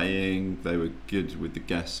partying, they were good with the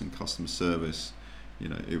guests and customer service.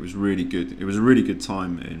 It was really good. It was a really good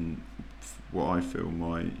time in what I feel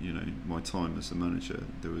my time as a manager.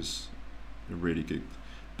 There was a really good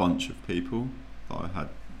bunch of people that I had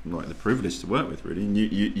the privilege to work with, really, and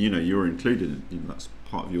you're included in, that's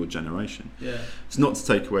part of your generation. It's not to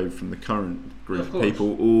take away from the current group of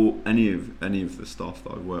people or any of the staff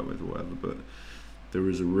that I've worked with or whatever, but there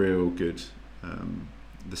is a real good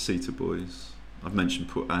the Seater boys. I've mentioned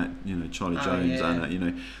Charlie Jones, Anna.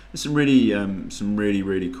 There's some really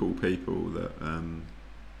really cool people that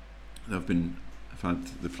I've had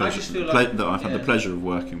the pleasure had the pleasure of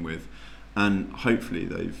working with, and hopefully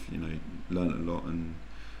they've learned a lot, and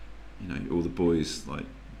all the boys like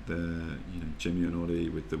the Jimmy and Ollie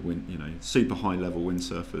with the super high level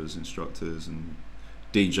windsurfers, instructors and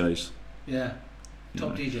DJs.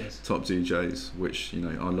 Top DJs, which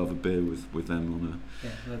I love a beer with them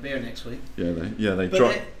on a beer next week. They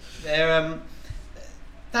try. They're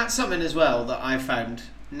that's something as well that I've found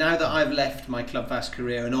now that I've left my Club Vass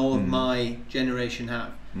career, and all of my generation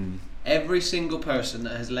have. Every single person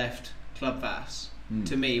that has left Club Vass,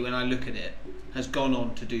 to me, when I look at it, has gone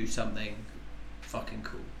on to do something fucking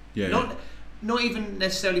cool. Not even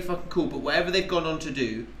necessarily fucking cool, but whatever they've gone on to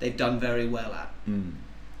do, they've done very well at.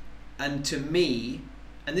 And to me,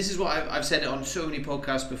 and this is what I've said it on so many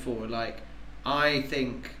podcasts before, I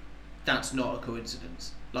think that's not a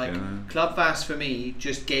coincidence. Club Vass for me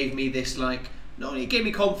just gave me this not only it gave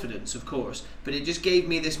me confidence, of course, but it just gave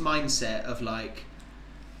me this mindset of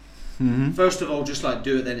first of all, just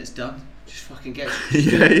do it, then it's done. just fucking get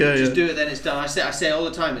just do it, then it's done. I say it all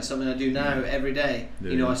the time. It's something I do now every day.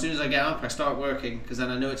 As soon as I get up, I start working because then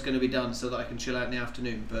I know it's going to be done, so that I can chill out in the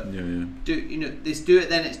afternoon. But this do it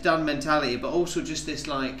then it's done mentality, but also just this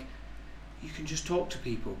like, you can just talk to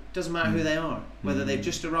people. Doesn't matter who they are, whether they've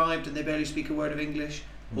just arrived and they barely speak a word of English,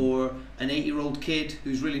 or an 8-year-old kid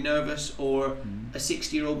who's really nervous, or a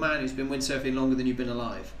 60-year-old man who's been windsurfing longer than you've been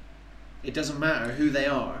alive. It doesn't matter who they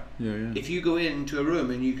are. If you go into a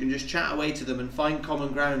room and you can just chat away to them and find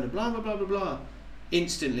common ground and blah blah blah blah blah,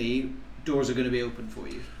 instantly doors are going to be open for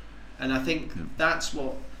you. And I think that's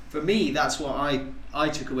what, for me, that's what I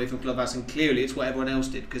took away from Club Vass, and clearly it's what everyone else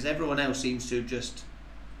did, because everyone else seems to have just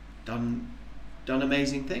done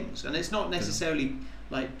amazing things. And it's not necessarily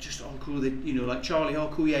like just cool, like Charlie,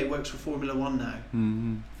 cool, he works for Formula One now,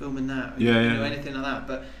 filming that, anything like that.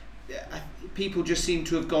 But people just seem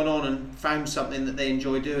to have gone on and found something that they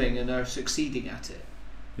enjoy doing and are succeeding at it.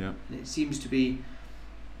 And it seems to be,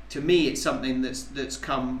 to me, it's something that's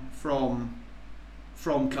come from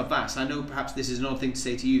Club Vass. I know perhaps this is an odd thing to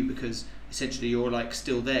say to you, because essentially you're like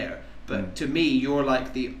still there, but to me you're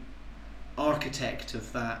like the architect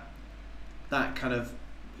of that kind of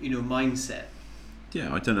mindset.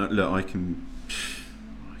 I don't know. Look,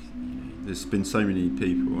 there's been so many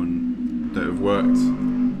people that have worked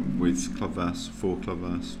with Club Vass, for Club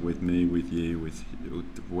Vass, with me, with you, with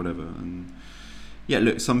whatever. And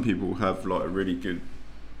look, some people have like a really good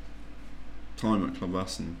time at Club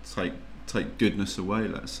Vass and take goodness away.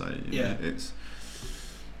 Let's say,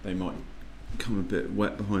 they might come a bit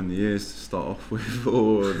wet behind the ears to start off with,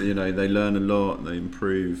 or they learn a lot, they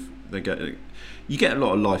improve, you get a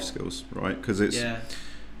lot of life skills, right? Because it's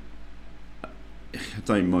I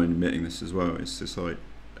don't mind admitting this as well, it's just like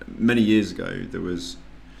many years ago there was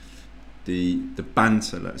the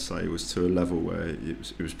banter, let's say, was to a level where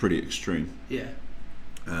it was pretty extreme,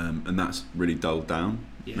 and that's really dulled down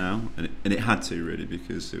now, and it had to, really,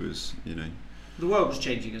 because it was the world was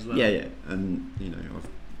changing as well. And I've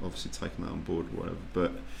obviously taken that on board or whatever,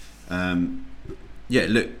 but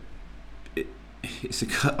look,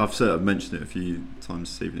 I've mentioned it a few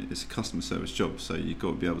times this evening, it's a customer service job, so you've got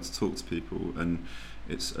to be able to talk to people, and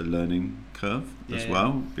it's a learning curve as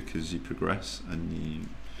well, because you progress and you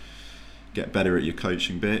get better at your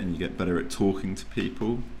coaching bit, and you get better at talking to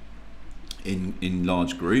people in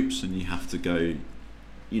large groups, and you have to go, if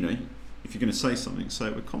you're going to say something, say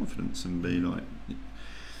it with confidence and be like,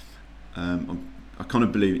 I kind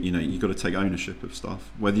of believe, you've got to take ownership of stuff,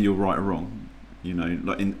 whether you're right or wrong,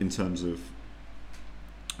 like in terms of,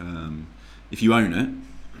 if you own it,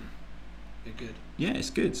 you're good. Yeah, it's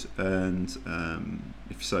good, and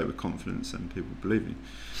if you say it with confidence, then people believe you.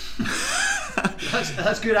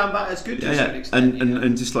 that's good and bad. It's good to a certain extent.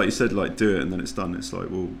 And just like you said, like, do it and then it's done. It's like,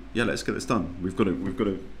 well, let's get this done. We've got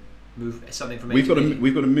to move something from A to B.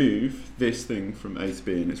 We've got to move this thing from A to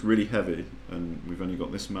B, and it's really heavy, and we've only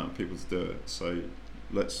got this amount of people to do it. So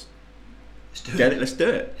let's do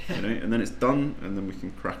it. And then it's done, and then we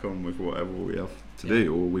can crack on with whatever we have to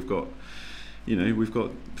do. Or we've got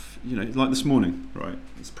like this morning, right?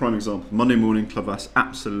 It's a prime example. Monday morning, Club Vass,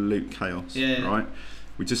 absolute chaos, right?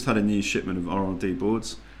 We just had a new shipment of R&D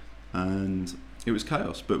boards, and it was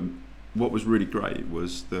chaos. But what was really great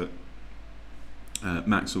was that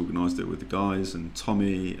Max organised it with the guys, and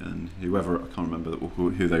Tommy and whoever, I can't remember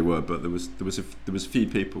who they were, but there was a few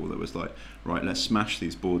people that was like, right, let's smash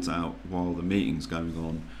these boards out while the meeting's going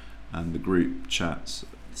on and the group chats.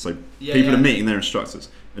 So people are meeting their instructors,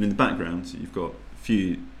 and in the background you've got a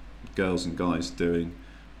few girls and guys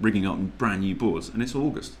rigging up brand new boards, and it's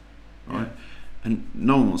August, right? And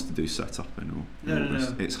no one wants to do setup in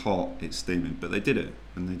August. No. It's hot, it's steaming, but they did it,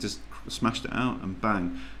 and they just smashed it out, and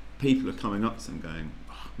bang, people are coming up to them going,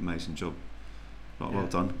 amazing job, well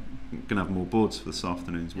done, I'm gonna have more boards for this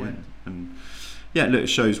afternoon's wind. And look, it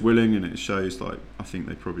shows willing, and it shows, like, I think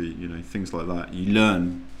they probably, things like that you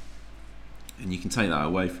learn, and you can take that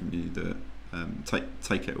away from you, that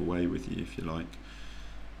take it away with you, if you like,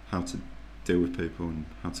 how to deal with people and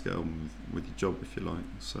how to get on with your job, if you like.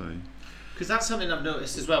 So, because that's something I've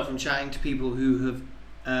noticed as well from chatting to people who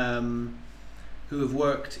have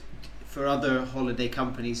worked for other holiday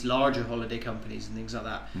companies, larger holiday companies and things like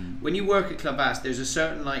that. When you work at Club Vass, there's a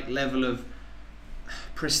certain level of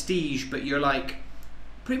prestige, but you're like,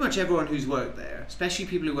 pretty much everyone who's worked there, especially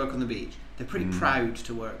people who work on the beach, they're pretty proud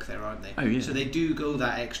to work there, aren't they? Oh, yeah. So they do go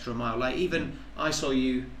that extra mile. Like, even I saw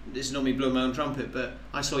you, this is not me blowing my own trumpet, but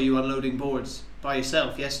I saw you unloading boards by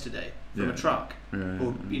yourself yesterday from a truck,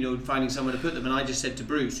 or finding somewhere to put them. And I just said to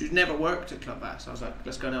Bruce, who's never worked at Club Vass, I was like,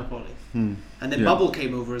 let's go and help Ollie. And then Bubble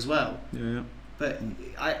came over as well. But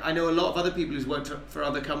I know a lot of other people who's worked for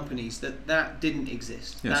other companies that didn't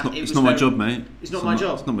exist. Yeah, it's not my job, mate. It's not my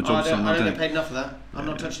job. It's not my job. I don't get paid enough for that. I'm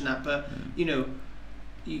not touching that. But you know,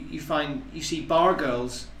 you see bar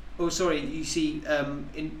girls. Oh, sorry, you see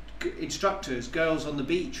instructors, girls on the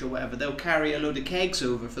beach or whatever. They'll carry a load of kegs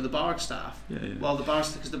over for the bar staff. While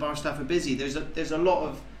because the bar staff are busy. There's a lot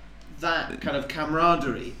of that kind of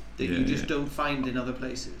camaraderie that you just don't find in other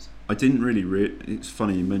places. I didn't really. It's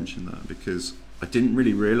funny you mentioned that, because I didn't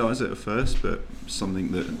really realise it at first, but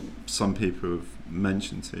something that some people have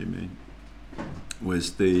mentioned to me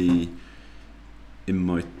was in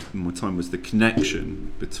my time was the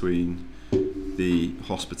connection between the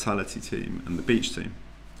hospitality team and the beach team.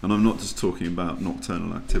 And I'm not just talking about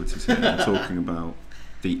nocturnal activities here. I'm talking about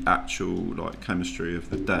the actual chemistry of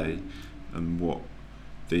the day and what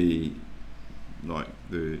the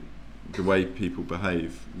way people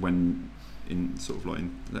behave when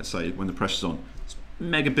let's say when the pressure's on. It's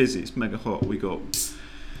mega busy, it's mega hot. We got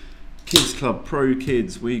kids club, pro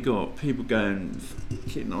kids, we got people going,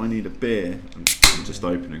 I need a beer. I'm just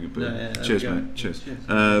opening a beer. Cheers, mate. Cheers.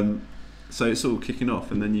 So it's all kicking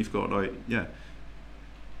off, and then you've got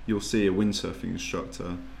you'll see a windsurfing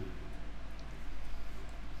instructor.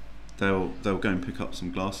 They'll go and pick up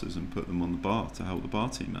some glasses and put them on the bar to help the bar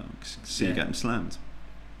team out. See you get them slammed.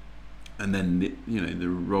 And then the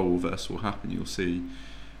role reverse will happen. You'll see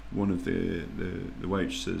one of the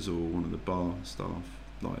waitresses or one of the bar staff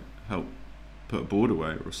help put a board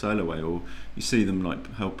away or a sail away, or you see them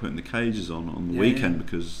help putting the cages on the weekend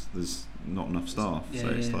because there's not enough staff. So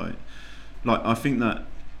it's I think that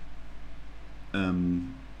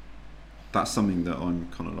that's something that I'm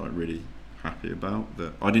kind of really happy about.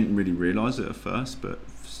 That I didn't really realise it at first, but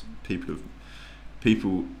people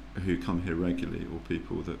who come here regularly or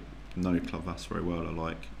people that know Club Vass very well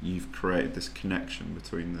are you've created this connection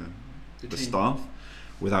between the staff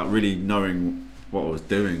without really knowing what I was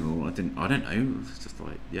doing, or I don't know. It was just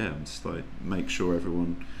I'm just make sure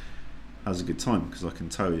everyone has a good time, because I can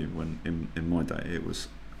tell you when in my day it was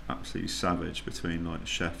absolutely savage between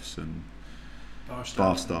chefs and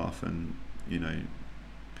bar staff, and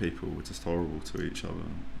people were just horrible to each other.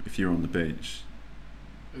 If you're on the beach,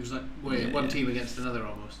 it was one team against another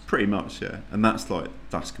almost. Pretty much, yeah. And that's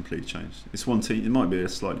completely changed. It's one team. It might be a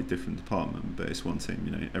slightly different department, but it's one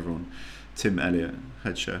team. Everyone. Tim Elliott,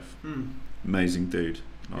 head chef, amazing dude.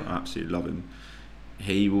 I absolutely love him.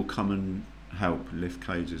 He will come and help lift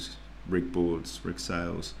cages, rig boards, rig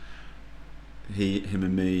sails. Him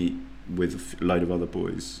and me with a load of other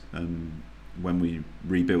boys. When we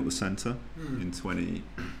rebuilt the centre in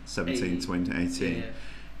 2017, 2018.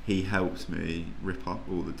 He helped me rip up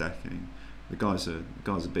all the decking. The guy's a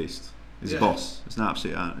beast. He's a boss. It's an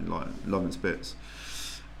absolute love him to bits.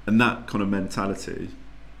 And that kind of mentality,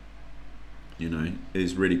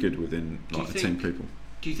 is really good within a team of people.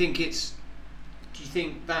 Do you think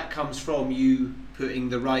that comes from you putting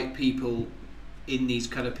the right people in these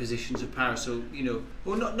kind of positions of power? So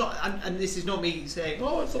and this is not me saying,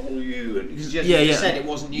 oh, it's all you. And you said it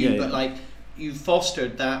wasn't you, but you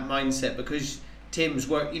fostered that mindset because Tim's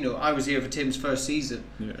worked, I was here for Tim's first season,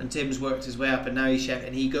 and Tim's worked his way up, and now he's chef,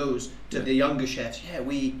 and he goes to the younger chefs.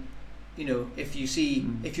 If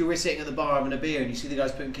you were sitting at the bar having a beer and you see the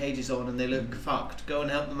guys putting cages on and they look fucked, go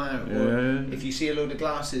and help them out. Or if you see a load of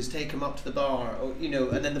glasses, take them up to the bar. Or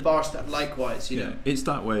and then the bar staff likewise. It's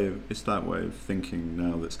that way of thinking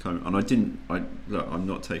now that's coming. And I'm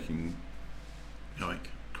not taking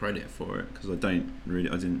credit for it, because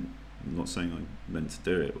I'm not saying I meant to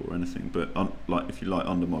do it or anything, but if you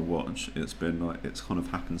under my watch, it's been it's kind of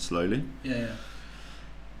happened slowly.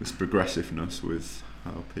 This progressiveness with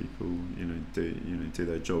how people do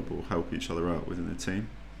their job or help each other out within the team.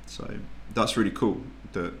 So that's really cool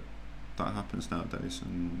that happens nowadays,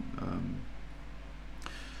 and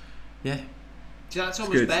that's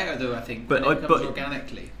almost good. Better though, I think, but when it comes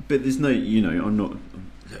organically. But there's no, I'm not.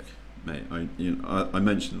 Look, mate. I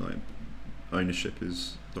mentioned ownership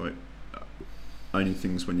is owning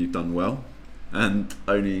things when you've done well, and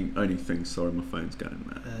owning things. Sorry, my phone's going,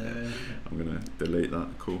 man. I'm gonna delete that.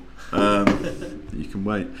 Cool. You can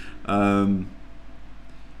wait.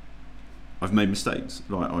 I've made mistakes.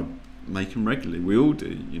 I make them regularly. We all do,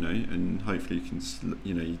 and hopefully you can,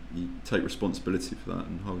 you take responsibility for that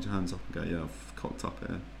and hold your hands up and go, I've cocked up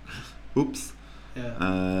here. Oops.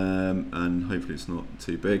 And hopefully it's not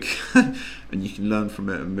too big, and you can learn from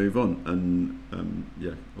it and move on. And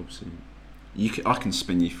obviously, I can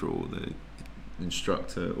spin you through all the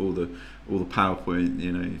instructor, all the PowerPoint,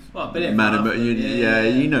 you know what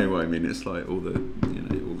I mean. It's like all the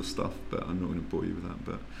all the stuff, but I'm not going to bore you with that.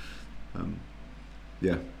 But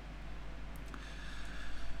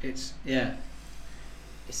It's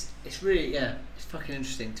it's really it's fucking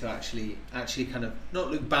interesting to actually kind of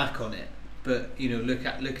not look back on it, but look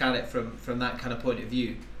at it from that kind of point of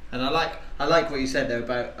view. And I like what you said there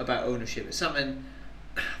about ownership. It's something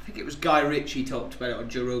I think it was Guy Ritchie talked about it on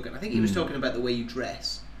Joe Rogan. I think he was talking about the way you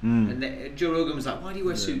dress, and Joe Rogan was like, "Why do you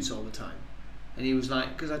wear suits all the time?" And he was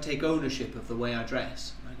like, "Because I take ownership of the way I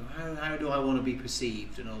dress." And I go, "How do I want to be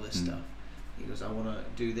perceived and all this stuff?" He goes, "I want to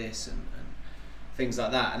do this and things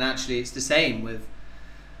like that." And actually, it's the same with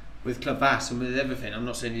Club Vass and with everything. I'm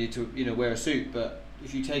not saying you need to wear a suit, but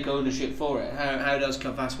if you take ownership for it, how does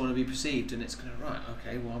Club Vass want to be perceived? And it's going to,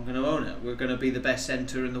 okay, well, I'm going to own it. We're going to be the best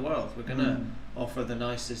centre in the world. We're going to offer the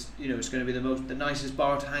nicest, it's going to be the nicest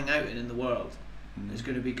bar to hang out in the world. There's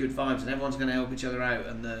going to be good vibes, and everyone's going to help each other out,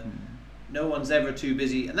 and no one's ever too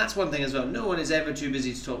busy. And that's one thing as well. No one is ever too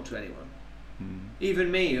busy to talk to anyone.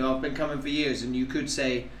 Even me, I've been coming for years, and you could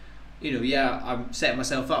say, I'm setting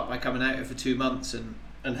myself up by coming out here for 2 months and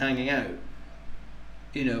hanging out,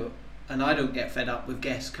 and I don't get fed up with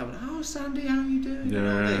guests coming, "Oh, Sandy, how are you doing?" And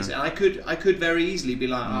all this. And I could very easily be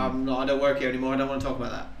like, I don't work here anymore. I don't want to talk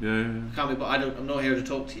about that. I'm not here to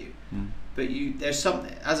talk to you. But there's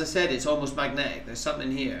something. As I said, it's almost magnetic. There's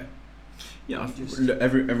something here. Yeah,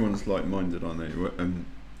 everyone's like-minded, aren't they?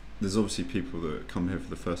 There's obviously people that come here for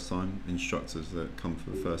the first time, instructors that come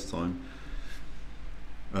for the first time,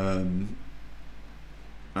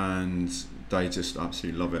 and they just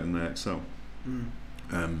absolutely love it and they excel.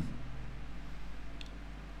 I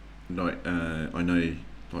know,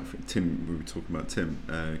 like for Tim, we were talking about Tim,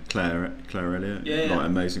 Claire Elliott,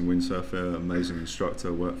 amazing windsurfer, amazing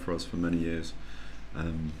instructor, worked for us for many years,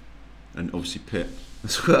 and obviously Pip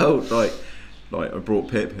as well. Like I brought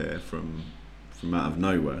Pip here from out of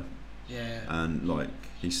nowhere, and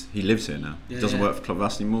he lives here now. He doesn't work for Club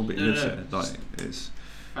Vass anymore, but he lives here. It's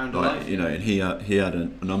and he had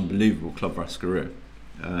an unbelievable Club Vass career.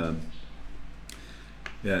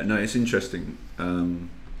 It's interesting.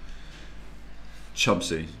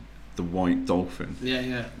 Chubsy, the white dolphin.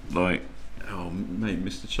 Like, oh mate,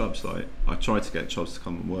 Mr. Chubbs. Like, I tried to get Chubbs to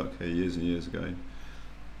come and work here years and years ago,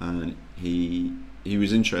 and he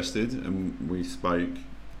was interested, and we spoke.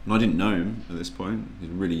 And I didn't know him at this point. He's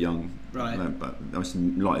really young, right? But it's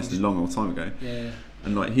a long old time ago.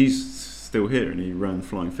 And he's still here, and he ran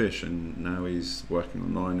Flying Fish, and now he's working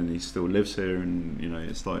online, and he still lives here, and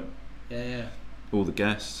it's like all the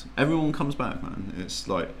guests, everyone comes back, man. It's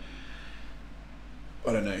like,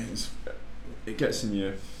 I don't know, it gets in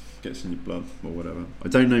your blood or whatever. I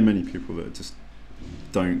don't know many people that just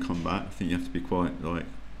don't come back. I think you have to be quite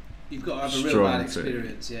you've got to have a real bad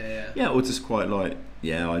experience, or just quite I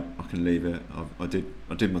can leave it. I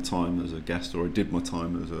did my time as a guest, or I did my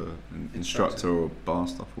time as an instructor or bar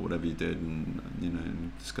stuff or whatever you did,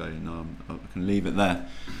 and just go, no, I can leave it there.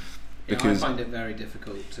 Because I find it very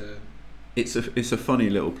difficult to. It's a funny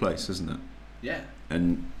little place, isn't it? Yeah.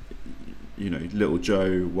 And Little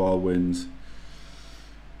Joe, Wild Wind,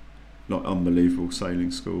 unbelievable sailing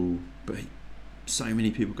school, but so many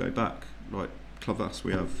people go back. Like Club Vass,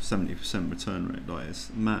 we have 70% return rate. It's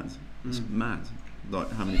mad. It's mad.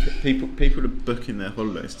 How many people are booking their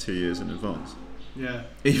holidays 2 years in advance. Yeah.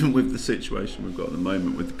 Even with the situation we've got at the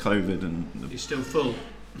moment with the COVID and you're still full.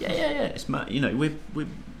 Yeah. It's mad. We're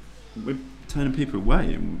turning people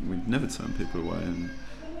away, and we've never turned people away. And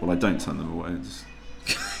I don't turn them away. I just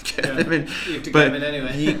get them in. You have to get them in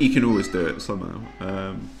anyway. you can always do it somehow.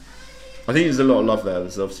 I think there's a lot of love there.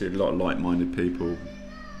 There's obviously a lot of like-minded people,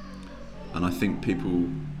 and I think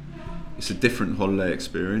it's a different holiday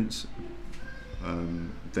experience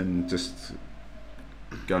than just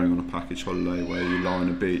going on a package holiday where you lie on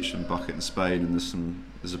a beach and bucket and spade, and there's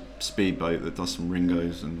a speedboat that does some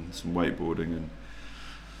ringos and some wakeboarding, and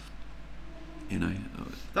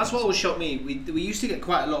that's what always shocked me. We used to get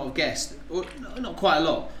quite a lot of guests, or not quite a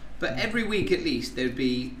lot, but every week at least there'd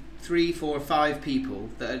be 3, 4, 5 people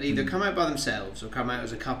that had either come out by themselves or come out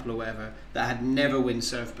as a couple or whatever that had never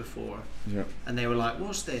windsurfed before, and they were like,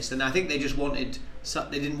 "What's this?" And I think they just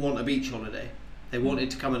they didn't want a beach holiday. They wanted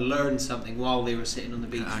to come and learn something while they were sitting on the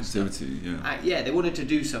beach. Activity, they wanted to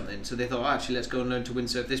do something, so they thought, actually, let's go and learn to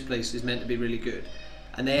windsurf. This place is meant to be really good,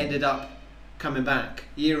 and they ended up coming back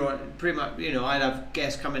pretty much. I'd have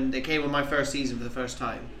guests coming. They came on my first season for the first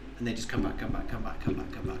time, and they just come back, and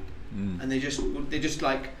they just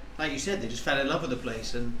like you said, they just fell in love with the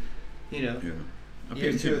place, and year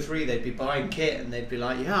 2 or 3, they'd be buying kit, and they'd be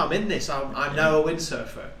like, "Yeah, I'm in this. I'm now a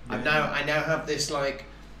windsurfer. I now have this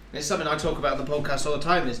It's something I talk about on the podcast all the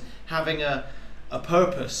time, is having a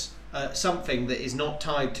purpose, something that is not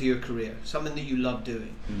tied to your career, something that you love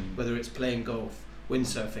doing, whether it's playing golf,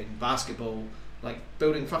 windsurfing, basketball, like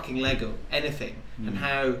building fucking Lego, anything, and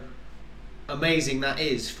how amazing that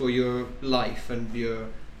is for your life and your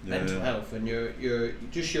mental health and your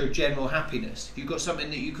just your general happiness. If you've got something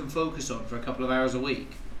that you can focus on for a couple of hours a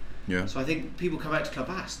week. Yeah. So I think people come out to Club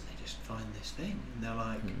Vass and they just find this thing and they're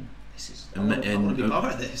like, this is, I want to be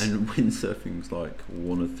part of this. And windsurfing's like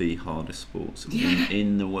one of the hardest sports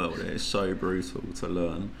in the world. It is so brutal to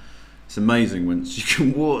learn. It's amazing once you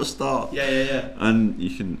can water start. Yeah. And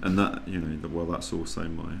you can, and that, you know, well, that's also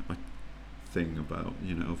my thing about,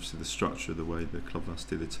 you know, obviously the structure, the way the Club Vass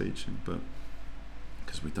do the teaching, but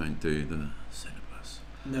because we don't do the syllabus.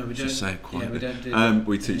 No, we don't. Say it quietly. Yeah, we don't do that.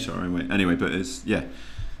 We teach our own way. Anyway, but it's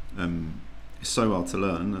it's so hard to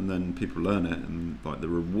learn, and then people learn it, and like the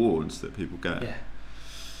rewards that people get. Yeah.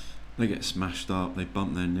 They get smashed up, they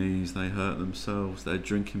bump their knees, they hurt themselves, they're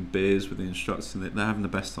drinking beers with the instructors, and they're having the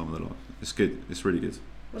best time of their life. It's good. It's really good.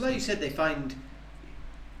 Well, like you said, they find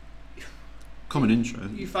common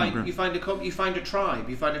interest. You find a tribe.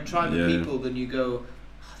 You find a tribe of people. Then you go,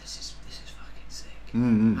 oh, this is fucking sick.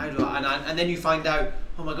 Mm-hmm. How do and then you find out,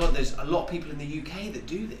 oh my god, there's a lot of people in the UK that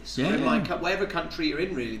do this. Yeah. Like whatever country you're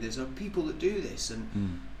in, really, there's people that do this,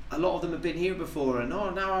 and a lot of them have been here before. And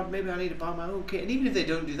now maybe I need to buy my own kit. And even if they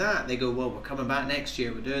don't do that, they go, well, we're coming back next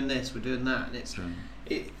year. We're doing this. We're doing that. And it's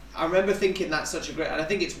I remember thinking that's such a great, and I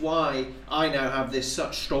think it's why I now have this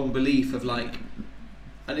such strong belief of like.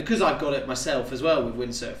 And because I've got it myself as well with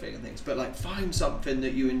windsurfing and things, but like find something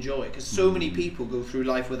that you enjoy, because so many people go through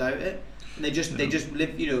life without it, and they just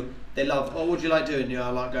live, you know, they love, oh, what do you like doing? I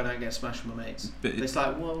like going out and get smashed with my mates. But it's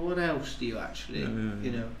like, well, what else do you actually,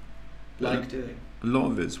 you know, like doing? A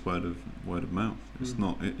lot of it's word of mouth. It's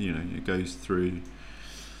not, you know, it goes through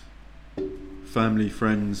family,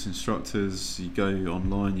 friends, instructors. You go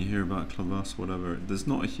online, you hear about Club Vass, whatever. There's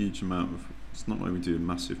not a huge amount of. It's not like we do a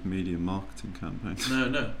massive media marketing campaign.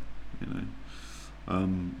 No. You know,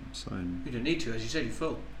 so you don't need to, as you said, you're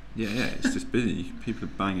full. Yeah, it's just busy. People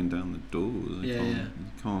are banging down the doors.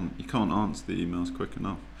 You can't answer the emails quick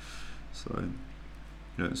enough. So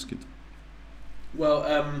yeah, it's good. Well,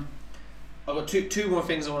 I've got two more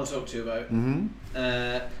things I want to talk to you about.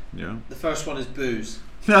 The first one is booze.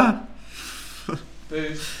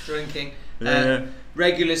 Booze, drinking.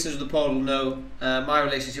 Regular listeners of the pod will know my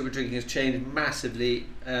relationship with drinking has changed massively,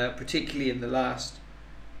 particularly in the last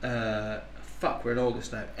we're in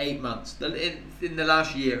August now, 8 months, in the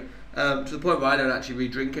last year, to the point where I don't actually really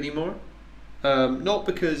drink anymore, not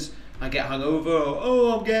because I get hungover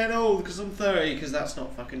or I'm getting old because I'm 30, because that's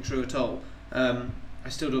not fucking true at all. I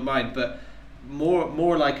still don't mind, but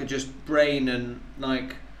more like a just brain and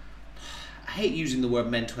like, I hate using the word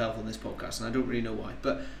mental health on this podcast, and I don't really know why,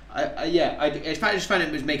 but I just found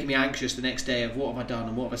it was making me anxious the next day of what have I done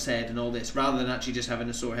and what have I said and all this, rather than actually just having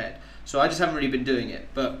a sore head. So I just haven't really been doing it,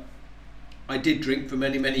 but I did drink for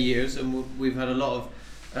many, many years, and we've had a lot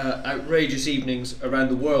of outrageous evenings around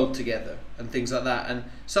the world together and things like that. And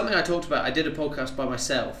something I talked about, I did a podcast by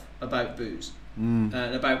myself about booze and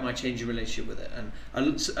about my changing relationship with it.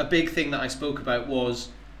 And a big thing that I spoke about was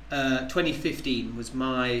 2015 was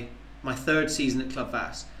my third season at Club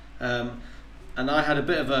Vass. And I had a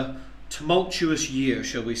bit of a tumultuous year,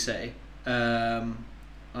 shall we say. I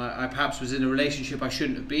perhaps was in a relationship I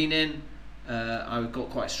shouldn't have been in. I got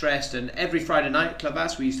quite stressed, and every Friday night at Club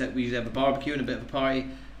Vass we used to have a barbecue and a bit of a party,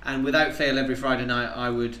 and without fail every Friday night I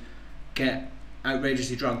would get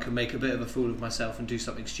outrageously drunk and make a bit of a fool of myself and do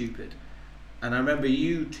something stupid. And I remember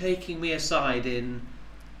you taking me aside in,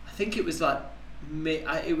 I think it was like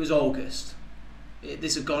it was August.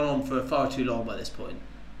 This had gone on for far too long by this point.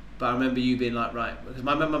 But I remember you being like, right, because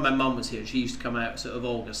I remember my mum was here. She used to come out sort of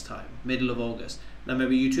August time, middle of August. And I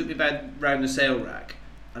remember you took me back round the sail rack,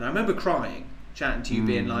 and I remember crying, chatting to you,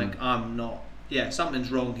 being like,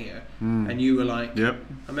 something's wrong here. And you were like, yep.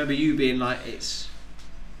 I remember you being like, it's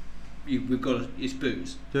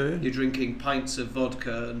booze. Yeah. You're drinking pints of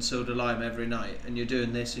vodka and soda lime every night, and you're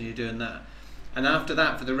doing this and you're doing that. And after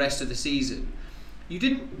that, for the rest of the season, you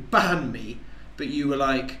didn't ban me, but you were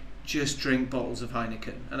like, just drink bottles of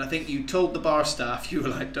Heineken. And I think you told the bar staff, you were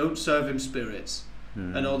like, don't serve him spirits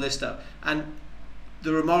and all this stuff. And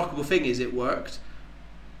the remarkable thing is it worked.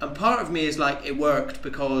 And part of me is like, it worked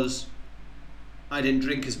because I didn't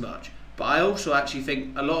drink as much. But I also actually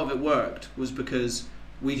think a lot of it worked was because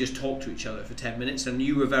we just talked to each other for 10 minutes, and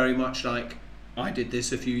you were very much like, I did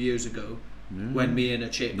this a few years ago when me and a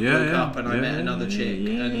chick broke up and I met another chick.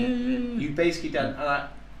 And you basically done, and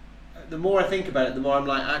the more I think about it, the more I'm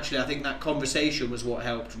like, actually, I think that conversation was what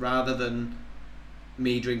helped, rather than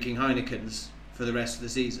me drinking Heinekens for the rest of the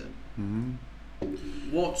season.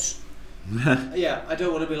 Yeah, I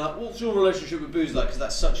don't want to be like, what's your relationship with booze like? Because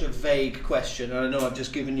that's such a vague question, and I know I've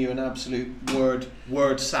just given you an absolute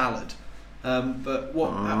word salad. But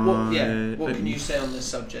what can you say on this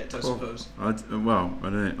subject? I suppose. I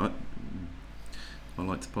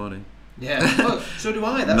like to party. Yeah, well, so do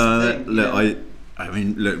I. That's the thing. Look, I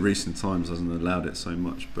mean, recent times hasn't allowed it so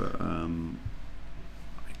much, but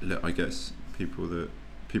look, I guess people that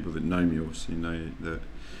know me obviously know that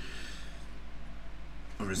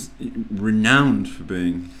I was renowned for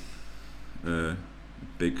being a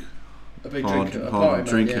big drinker,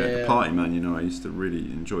 a party man. You know, I used to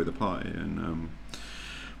really enjoy the party, and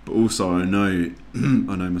but also I know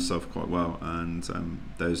myself quite well, and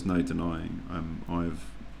there's no denying I've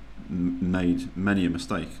made many a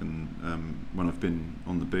mistake, and when I've been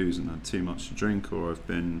on the booze and had too much to drink, or I've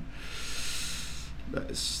been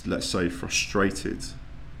let's say frustrated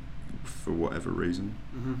for whatever reason.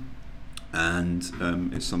 Mm-hmm.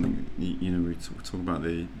 And it's something, you know, we talk about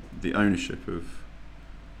the ownership of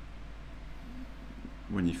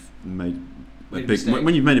when you've made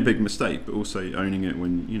when you've made a big mistake, but also owning it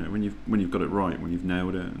when you've got it right, when you've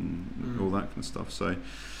nailed it, and all that kind of stuff. So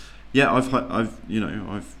yeah, I've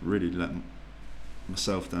really let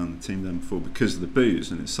myself down, the team down before because of the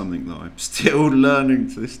booze, and it's something that I'm still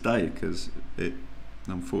learning to this day, because it,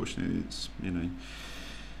 unfortunately, it's, you know,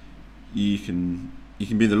 you can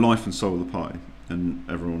be the life and soul of the party, and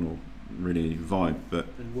everyone will really vibe. But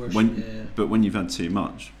when you've had too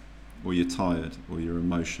much, or you're tired, or you're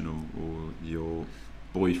emotional, or your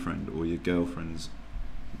boyfriend or your girlfriend's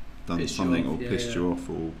done pissed you off,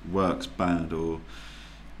 or work's bad, or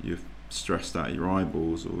you're stressed out of your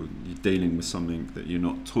eyeballs, or you're dealing with something that you're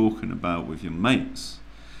not talking about with your mates,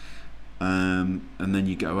 and then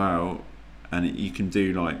you go out, and you can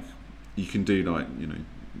do like you know,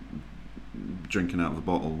 drinking out of a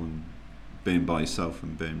bottle and being by yourself,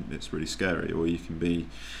 and it's really scary. Or you can be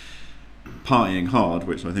partying hard,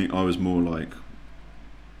 which I think I was more like,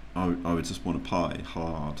 I would just want to party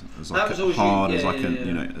hard, as part of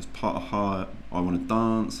hard. I want to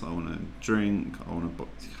dance, I want to drink, I want to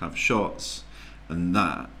have shots, and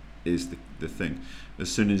that is the thing.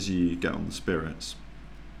 As soon as you get on the spirits,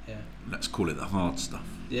 let's call it the hard stuff.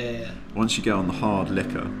 Once you get on the hard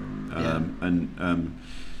liquor, and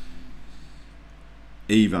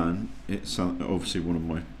Ivan, it's obviously one of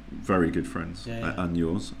my very good friends, and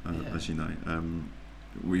yours, as you know.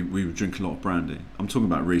 We would drink a lot of brandy. I'm talking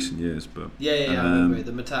about recent years, but I remember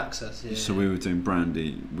the Metaxas. So we were doing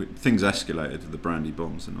brandy. Things escalated with the brandy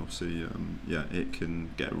bombs, and obviously, it can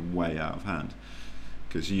get way out of hand,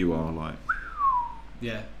 because you are like,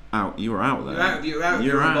 out. You're out there. You're out of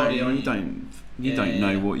your body. You don't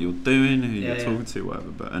know what you're doing, who you're talking to, whatever.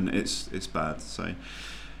 But and it's bad. So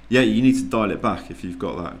you need to dial it back if you've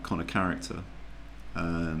got that kind of character,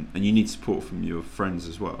 and you need support from your friends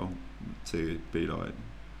as well, to be like,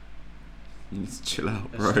 you need to chill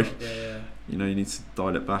out, bro. You know, you need to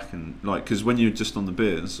dial it back, and like, because when you're just on the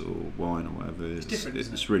beers or wine or whatever,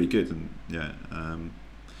 it's really good, and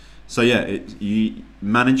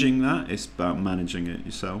managing that, it's about managing it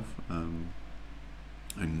yourself,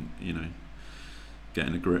 and you know,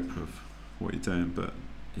 getting a grip of what you're doing. But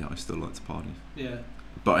I still like to party.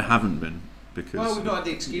 But I haven't been, because we've not had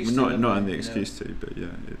the excuse. We're not had the excuse to, but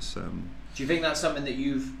it's. Do you think that's something that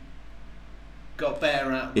you've got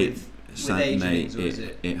better at with age, or is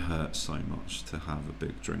it? It hurts so much to have a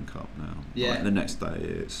big drink up now. Like the next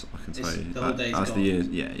day, I can tell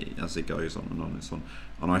you, as it goes on and on, it's on.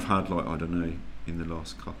 And I've had, like, I don't know, in the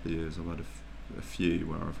last couple of years, I've had a few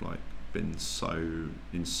where I've like been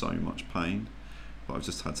in so much pain, but I've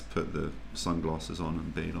just had to put the sunglasses on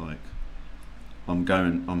and be like, I'm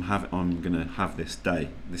gonna have this day.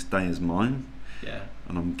 This day is mine.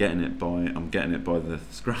 And I'm getting it by the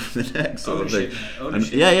scruff of the neck, sort of thing.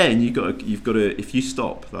 And you've got to. If you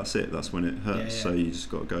stop, that's it. That's when it hurts. So you just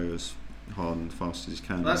got to go as hard and fast as you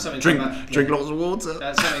can. Well, drink lots of water.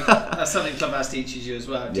 That's something Club Vass teaches you as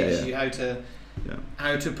well. It teaches you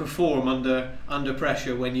how to perform under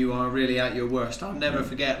pressure when you are really at your worst. I'll never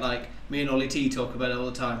forget. Like, me and Ollie T talk about it all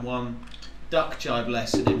the time. One duck jibe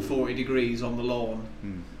lesson in 40 degrees on the lawn.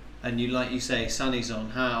 And you, like you say, sunny's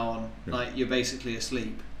on, hat on, like you're basically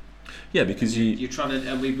asleep. Yeah, because you're trying to,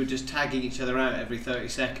 and we were just tagging each other out every 30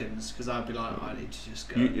 seconds, because I'd be like, I need to just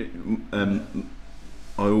go.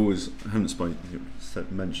 I always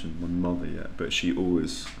haven't mentioned my mother yet, but she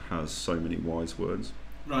always has so many wise words.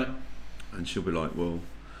 Right. And she'll be like, well,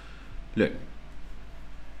 look,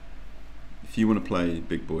 if you want to play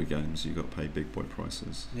big boy games, you've got to pay big boy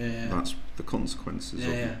prices. That's the consequences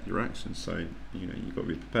of your actions. So, you know, you've got to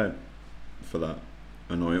be prepared for that.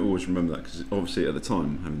 And I always remember that because obviously at the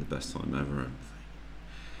time having the best time ever, and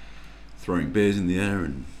throwing beers in the air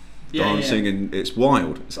and dancing, and it's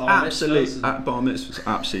wild. It's bar mitzvahs, it's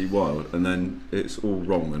absolutely wild. And then it's all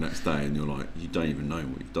wrong the next day, and you're like, you don't even know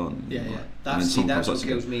what you've done. That's what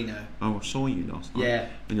kills me now. Oh, I saw you last night. Yeah.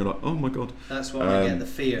 And you're like, oh my god. That's why I get the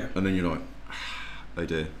fear. And then you're like, oh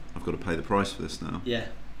dear, I've got to pay the price for this now. Yeah.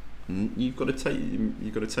 And you've got to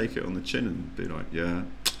take it on the chin and be like, yeah,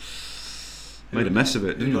 made a mess of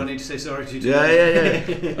it. Who do I need to say sorry to?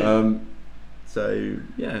 Yeah. So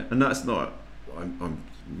yeah, and that's not. I'm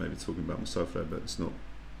maybe talking about myself there, but it's not.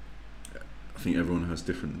 I think everyone has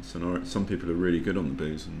different scenarios. Some people are really good on the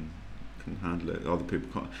booze and can handle it. Other people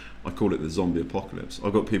can't. I call it the zombie apocalypse.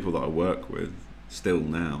 I've got people that I work with still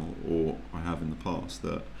now, or I have in the past,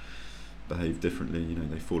 that behave differently. You know,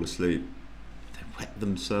 they fall asleep, they wet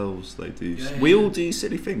themselves, they do. We all do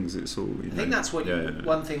silly things. It's all. I think that's what.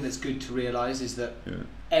 One thing that's good to realise is that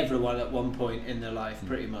everyone at one point in their life,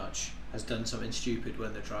 pretty much, has done something stupid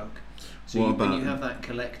when they're drunk. So when you have that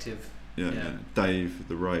collective. Yeah. Dave,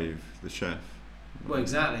 the rave, the chef. Well,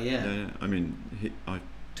 exactly. Yeah. I mean,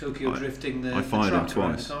 Tokyo drifting the I fired him truck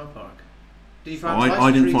around twice. the car park. Did you find him twice?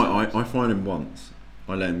 I didn't find. I fired him once.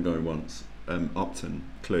 I let him go once. Upton,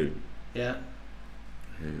 Clue. Yeah.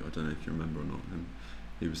 Who, I don't know if you remember or not.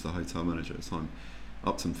 He was the hotel manager at the time.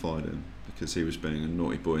 Upton fired him because he was being a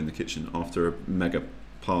naughty boy in the kitchen after a mega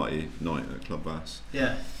party night at Club Vass.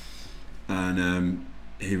 Yeah. And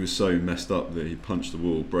he was so messed up that he punched the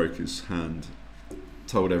wall, broke his hand,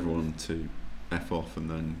 told everyone to F off,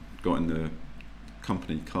 and then got in the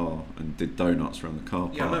company car and did donuts around the car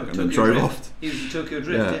park, and then drove off. He was the Tokyo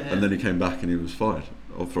Drift. Yeah. And then he came back and he was fired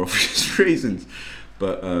for obvious reasons.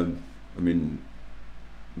 But I mean,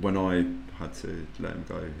 when I had to let him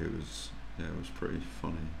go, it was pretty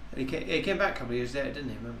funny. He came back a couple of years later,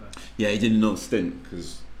 didn't he? Remember? Yeah, he did another stint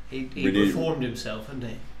because he reformed himself, hadn't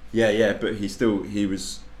he? Yeah, but he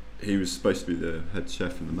was supposed to be the head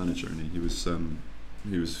chef and the manager, and he was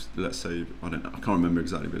let's say I can't remember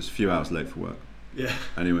exactly, but it was a few hours late for work. Yeah.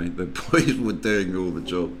 Anyway, the boys were doing all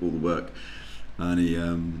the work, and he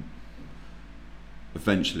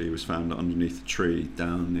eventually was found underneath a tree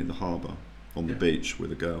down near the harbour on the beach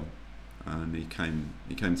with a girl, and he came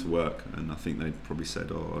to work, and I think they probably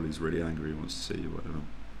said, "Oh, Ollie's really angry, he wants to see you," whatever.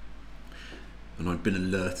 And I'd been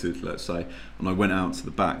alerted, let's say, and I went out to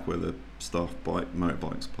the back where the staff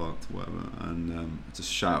motorbikes parked or whatever, and I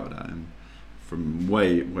just shouted at him from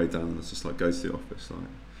way down. I was just like, "Go to the office!" Like,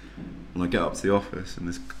 and I get up to the office, and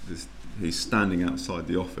this he's standing outside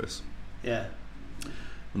the office. Yeah.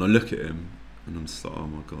 And I look at him, and I'm just like, "Oh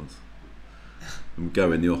my god!" And we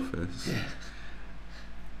go in the office,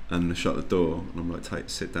 and I shut the door, and I'm like,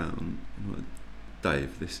 "Sit down." I'm like,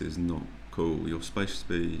 "Dave, this is not cool. You're supposed to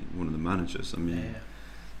be one of the managers. I mean,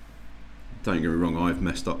 don't get me wrong, I've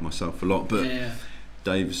messed up myself a lot, but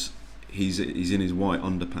Dave's he's in his white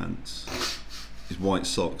underpants, his white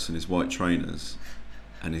socks, and his white trainers,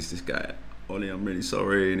 and he's this guy, Ollie, I'm really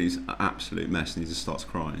sorry," and he's an absolute mess, and he just starts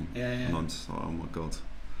crying. And I'm just like, "Oh my god,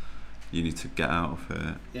 you need to get out of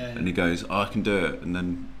here." And he goes, "Oh, I can do it," and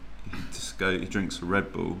then he drinks a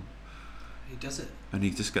Red Bull. He does it, and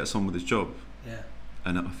he just gets on with his job.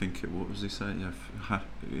 And I think what was he saying?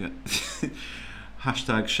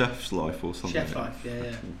 Hashtag chef's life or something. Chef life,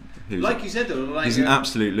 like you said though, he's an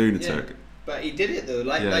absolute lunatic. Yeah, but he did it though,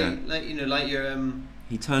 like your.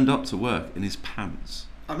 He turned up to work in his pants.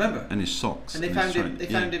 I remember. And his socks. And they found him. They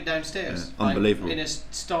found him downstairs. Unbelievable. In a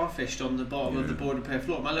starfish on the bottom of the board repair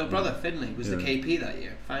floor. My little brother Finley was the KP that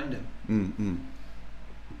year. Found him.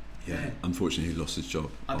 Yeah. Unfortunately, he lost his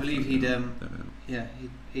job. I believe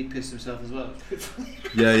he'd pissed himself as well.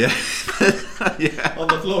 Yeah. On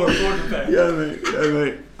the floor of board repair. Yeah,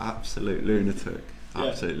 mate. Absolute lunatic.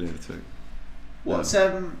 Lunatic. What's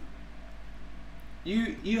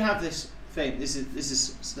you have this thing. This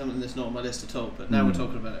is something that's not on my list at all. But now we're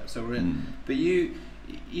talking about it, so we're in. But you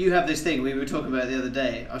have this thing we were talking about it the other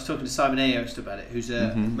day. I was talking to Simon Aost about it, who's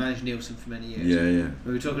managed Nielsen for many years. Yeah.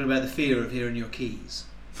 We were talking about the fear of hearing your keys.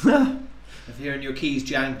 Of hearing your keys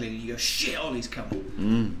jangling, and you go, "Shit, Ollie's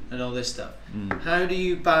coming," and all this stuff. How do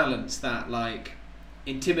you balance that, like,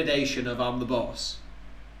 intimidation of "I'm the boss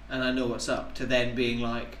and I know what's up," to then being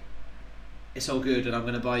like, "It's all good, and I'm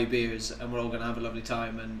going to buy you beers, and we're all going to have a lovely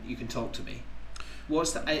time, and you can talk to me"?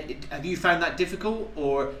 What's that? Have you found that difficult,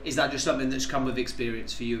 or is that just something that's come with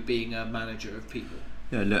experience for you being a manager of people?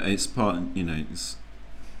 Yeah, look, it's part. It's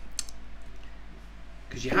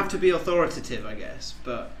because you have to be authoritative, I guess.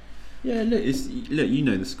 But yeah, look, you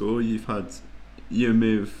know the score. You've had you and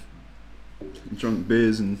me have drunk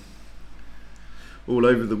beers and all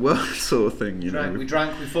over the world, sort of thing. We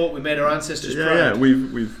drank, we fought, we made our ancestors proud. Yeah,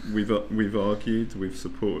 we've argued, we've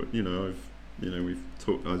supported. We've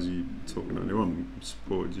talked, as you talking earlier on,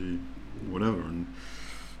 supported you, whatever. And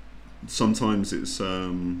sometimes it's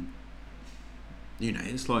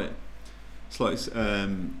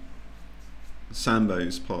Sambo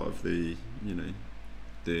is part of the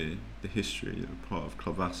history, part of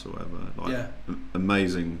Club Vass or whatever.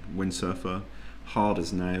 Amazing windsurfer, hard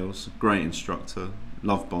as nails, great instructor,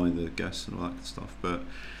 loved by the guests and all that good stuff. But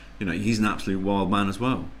he's an absolute wild man as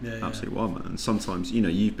well. Absolute wild man. And sometimes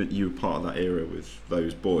you were part of that era with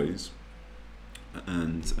those boys,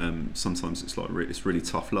 and sometimes it's it's really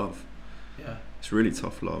tough love. Yeah, it's really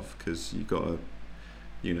tough love because you got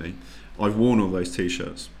to, I've worn all those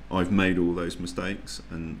t-shirts. I've made all those mistakes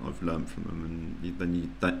and I've learned from them,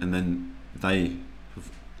 and then they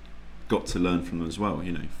have got to learn from them as well.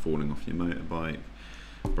 Falling off your motorbike,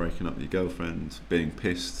 breaking up with your girlfriend, being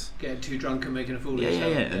pissed, getting too drunk and making a fool of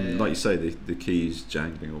yourself. And like you say, the keys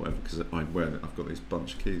jangling or whatever, because I've got this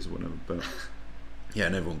bunch of keys or whatever, but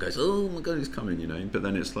and everyone goes, oh my god, he's coming, but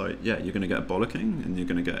then it's like, you're going to get a bollocking and you're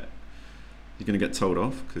going to get told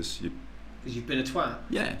off because you've been a twat.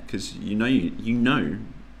 Yeah, because you've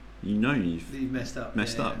messed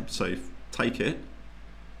up. So take it,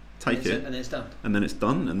 and it's done. And then it's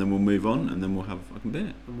done, and then we'll move on, and then we'll have a fucking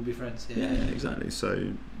beer. And we'll be friends. Yeah, exactly.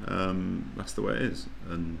 So that's the way it is,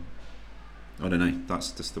 and I don't know.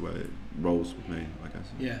 That's just the way it rolls with me, I guess.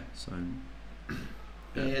 Yeah. So.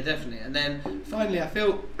 Yeah, definitely. And then finally, I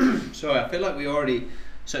feel like we already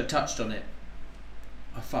sort of touched on it.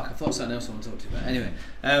 Oh fuck! I thought something else I want to talk to you about. Anyway,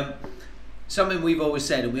 something we've always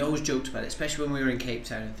said, and we always joked about it, especially when we were in Cape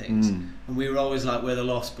Town and things, and we were always like, we're the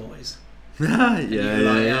Lost Boys.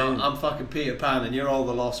 I'm fucking Peter Pan, and you're all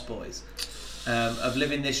the Lost Boys. Of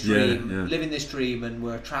living this dream, and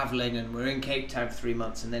we're travelling, and we're in Cape Town for 3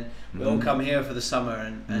 months, and then we all come here for the summer,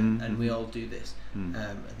 and we all do this, and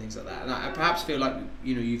things like that. And I perhaps feel like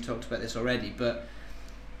you've talked about this already, but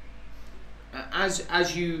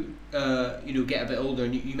as you get a bit older,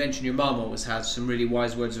 and you mentioned your mum always has some really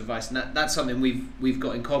wise words of advice, and that's something we've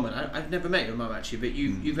got in common. I've never met your mum actually, but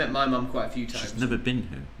you've met my mum quite a few times. She's never been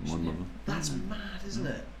here, my mother. That's mad, isn't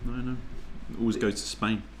it? No. Always goes to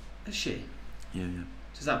Spain. Is she? Yeah.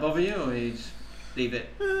 Does that bother you, or you just leave it?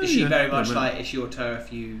 Is she very much like, it's your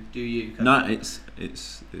turf, you do you? No, it's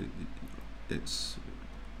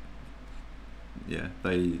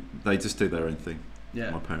they just do their own thing.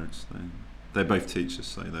 Yeah. My parents, they're both teachers,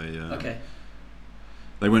 so they okay.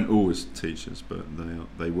 They weren't always teachers, but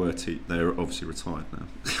they're obviously retired now.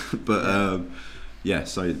 But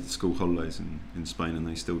so school holidays in Spain, and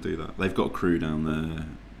they still do that. They've got a crew down there.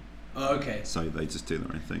 Oh, okay. So they just do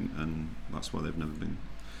their own thing, and that's why they've never been.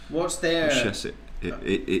 What's their? Yes, it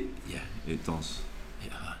does.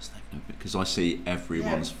 It hurts, because I see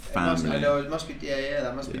everyone's family. I know it must be.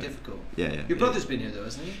 That must be difficult. Yeah. Your brother's been here though,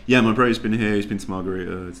 hasn't he? Yeah, my brother's been here. He's been to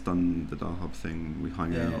Margarita. It's done the Hub thing. We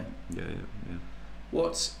hung out. Yeah.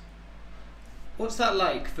 What's that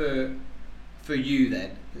like for you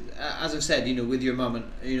then? As I've said, with your mum, and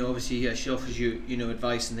obviously she offers you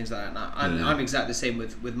advice and things like that. And I'm exactly the same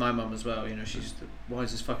with my mum as well. She's the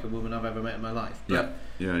wisest fucking woman I've ever met in my life. But,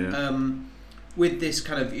 with this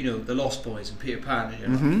kind of the Lost Boys and Peter Pan, and you're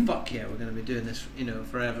like, fuck yeah, we're going to be doing this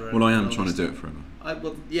forever. Well, I am trying to do it forever.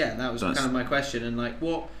 That was kind of my question. And like,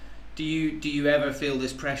 what do you ever feel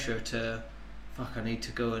this pressure to? Fuck, I need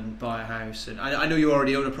to go and buy a house, and I know you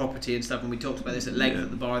already own a property and stuff, and we talked about this at length at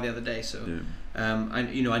the bar the other day. So, I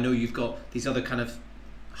know you've got these other kind of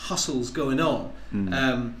hustles going on.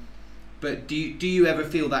 But do you ever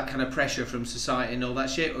feel that kind of pressure from society and all that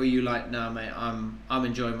shit, or are you like, nah, mate, I'm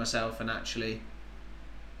enjoying myself, and actually,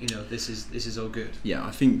 this is all good? Yeah,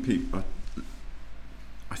 I think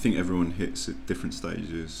I think everyone hits at different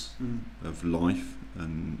stages of life,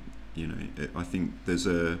 and I think there's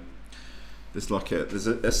a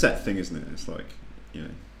set thing, isn't it? It's like,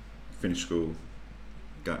 finish school,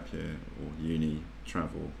 gap year, or uni,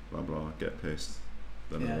 travel, blah blah, get pissed,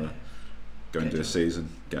 then go and do a season,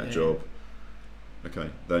 get a job.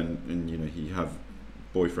 Okay, then you have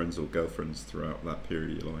boyfriends or girlfriends throughout that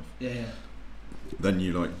period of your life. Yeah. Then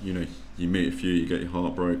you meet a few, you get your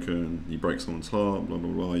heart broken, you break someone's heart, blah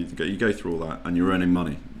blah blah. You go through all that, and you're earning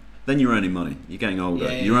money. Then you're earning money. You're getting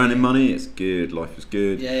older. You're earning money. It's good. Life is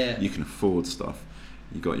good. You can afford stuff.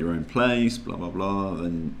 You got your own place. Blah blah blah.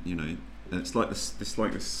 Then it's like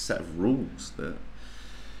this set of rules that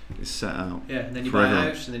is set out. Yeah, and then you buy a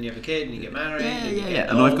house, and then you have a kid, and you get married.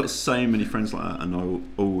 Yeah. And I've got so many friends like that, and I will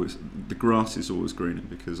always, the grass is always greener,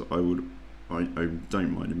 because I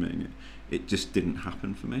don't mind admitting it. It just didn't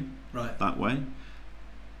happen for me. Right. That way.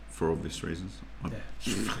 for obvious reasons. I've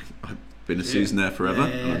Yeah. been a season there forever,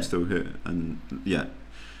 and I'm still here. And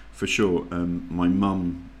for sure. My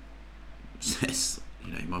mum says,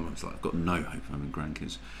 my mum's like, I've got no hope of having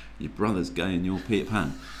grandkids. Your brother's gay and you're Peter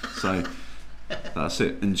Pan, so that's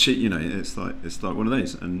it. And she, it's like one of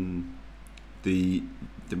those. And the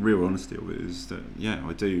real honesty of it is that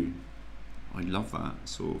I love that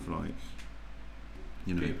sort of like,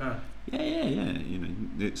 Peter Pan. Yeah.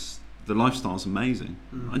 It's the lifestyle's amazing.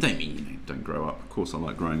 I don't mean don't grow up. Of course, I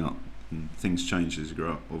like growing up, and things change as you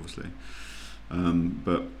grow up, obviously.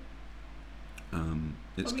 But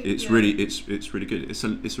it's really good.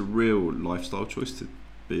 It's a real lifestyle choice to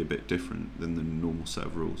be a bit different than the normal set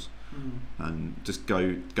of rules, and just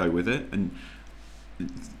go with it. And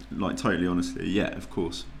like totally honestly, of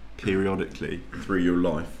course, periodically through your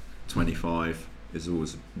life, 25 is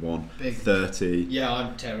always one. Big. 30. Yeah,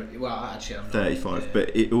 I'm terrible. Well, actually, I'm not. 35,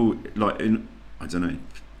 but it all I don't know.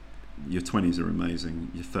 Your 20s are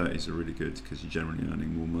amazing. Your 30s are really good because you're generally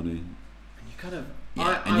earning more money. And you kind of.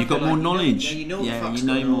 And you've got more knowledge. You know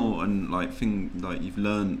more, and you've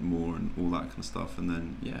learned more and all that kind of stuff. And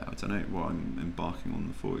then I don't know. Well, I'm embarking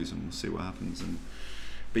on the 40s, and we'll see what happens.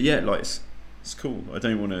 But it's cool. I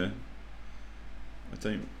don't want to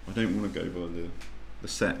go by the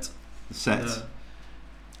set. No.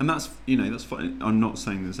 And that's fine. I'm not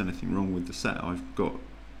saying there's anything wrong with the set. I've got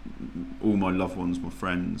all my loved ones, my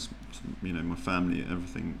friends, my family,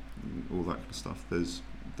 everything, all that kind of stuff.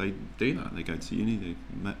 They do that. They go to uni.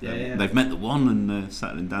 They've met the one, and they're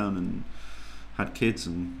settling down and had kids,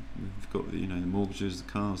 and we've got the mortgages, the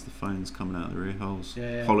cars, the phones coming out of their ear holes.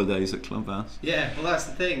 Holidays at Club Vass. Yeah, well that's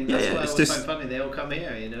the thing. That's why I always find funny. They all come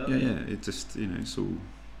here, Yeah. It just it's all.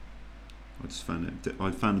 I just found it. I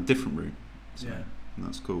found a different route. So, and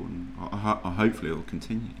that's cool, and I hopefully it'll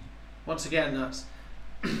continue. Once again,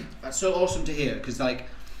 that's so awesome to hear, because like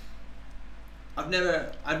I've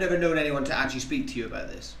never known anyone to actually speak to you about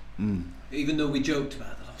this, even though we joked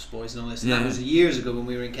about the Lost Boys and all this. And that was years ago when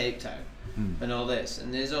we were in Cape Town and all this.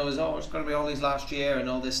 And there's always it's going to be all these last year and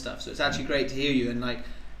all this stuff. So it's actually great to hear you, and like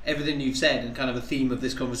everything you've said, and kind of a theme of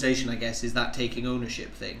this conversation, I guess, is that taking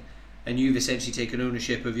ownership thing. And you've essentially taken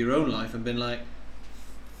ownership of your own life and been like,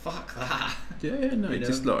 fuck that.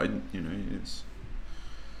 Just like it's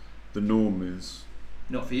the norm is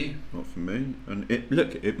not for you, not for me, and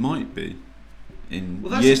it might be in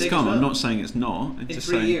years to come. Well. I'm not saying it's not. In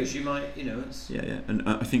 3 years, you might, It's and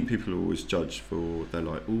I think people always judge they're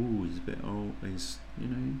like, oh, he's a bit old. He's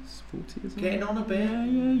 40 years old. Getting on a bit. Yeah.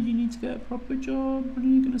 You need to get a proper job. When are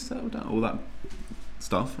you going to settle down? All that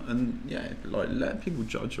stuff, and let people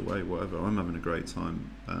judge away whatever. I'm having a great time.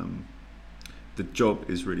 The job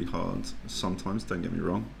is really hard sometimes, don't get me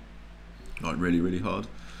wrong, like really, really hard,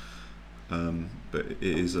 but it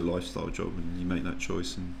is a lifestyle job, and you make that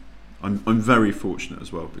choice. And I'm very fortunate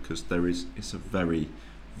as well, because it's a very,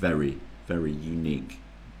 very, very unique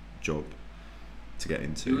job to get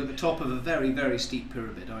into. You're at the top of a very, very steep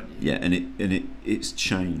pyramid, aren't you? Yeah, and it's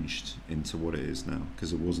changed into what it is now,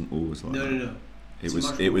 because it wasn't always like that. No. It was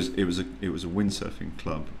a windsurfing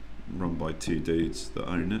club run by two dudes that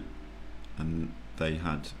own it, and they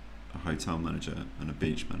had a hotel manager and a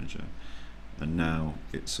beach manager, and now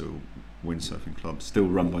it's a windsurfing club still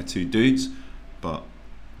run by two dudes, but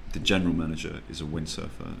the general manager is a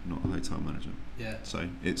windsurfer, not a hotel manager. Yeah. So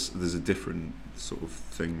there's a different sort of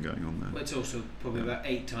thing going on there. Well, it's also probably about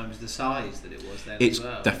 8 times the size that it was then. It's as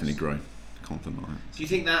well. definitely grown. Can't deny it. Do you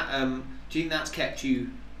think that's kept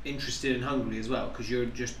you interested and hungry as well, because you're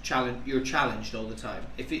challenged all the time?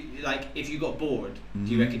 If you got bored,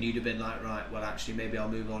 do you reckon you'd have been like, right, well actually maybe I'll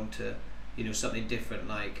move on to something different,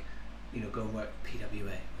 like go and work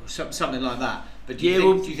PWA or something like that? But do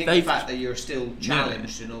you think the fact that you're still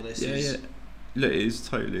challenged and all this is look,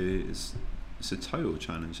 it's a total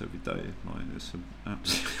challenge every day, like it's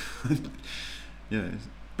absolute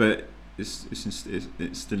but it's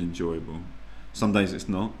still enjoyable. Some days it's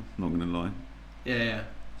not gonna lie.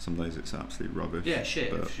 Some days it's absolute rubbish. Yeah,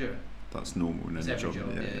 shit, for sure. That's normal in any job.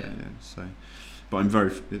 Yeah. So, but I'm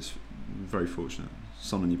very fortunate.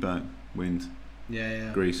 Sun on your back, wind.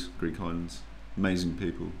 Greece, Greek islands, amazing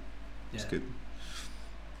people. It's good.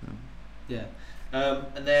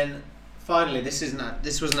 And then finally, this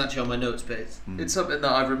wasn't actually on my notes, but it's something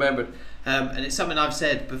that I've remembered, and it's something I've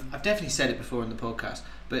said. I've definitely said it before in the podcast,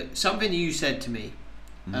 but something you said to me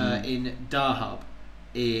in Dahab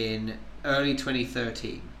in early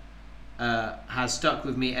 2013 has stuck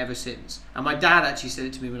with me ever since. And my dad actually said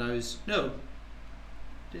it to me when I was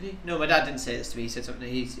did he? No, my dad didn't say this to me. He said something.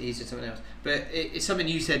 He said something else. But it's something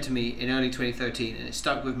you said to me in early 2013, and it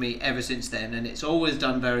stuck with me ever since then. And it's always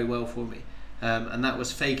done very well for me. and that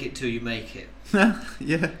was fake it till you make it.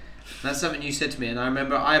 Yeah. That's something you said to me, and I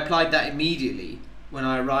remember I applied that immediately when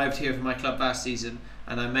I arrived here for my Club Vass season,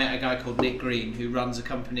 and I met a guy called Nick Green who runs a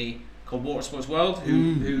company called Watersports World,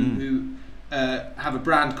 who have a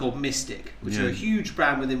brand called Mystic, which are a huge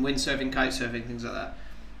brand within windsurfing, kitesurfing, things like that.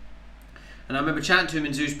 And I remember chatting to him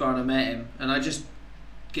in Zeus Bar, and I met him, and I just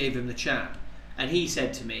gave him the chat, and he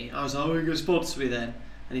said to me, I was like, "Oh, you're going to sponsor me then?"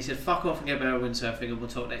 And he said, "Fuck off and get better at windsurfing, and we'll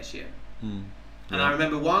talk next year." And I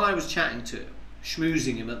remember while I was chatting to him,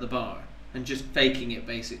 schmoozing him at the bar and just faking it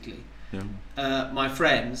basically, my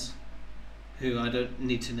friends, who I don't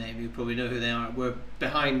need to name, you probably know who they are, were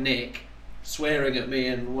behind Nick swearing at me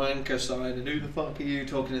and wanker sign and who the fuck are you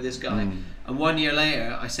talking to this guy. And 1 year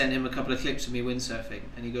later I sent him a couple of clips of me windsurfing,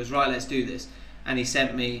 and he goes, "Right, let's do this." And he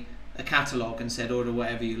sent me a catalogue and said, "Order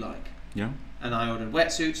whatever you like." And I ordered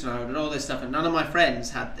wetsuits and I ordered all this stuff, and none of my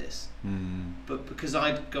friends had this. But because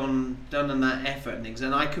I'd done that effort and things,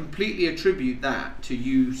 and I completely attribute that to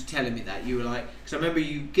you telling me that. You were like, because I remember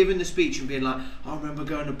you giving the speech and being like, I remember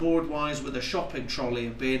going to Boardwise with a shopping trolley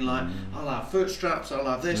and being like, I'll have foot straps, I'll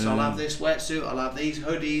have this, I'll have this wetsuit, I'll have these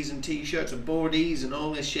hoodies and t-shirts and boardies and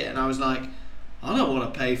all this shit. And I was like, I don't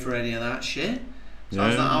want to pay for any of that shit. So I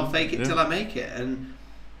was like, I'll fake it till I make it. And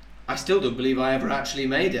I still don't believe I ever actually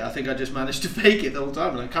made it. I think I just managed to fake it the whole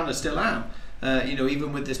time, and I kind of still am.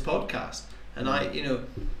 Even with this podcast, and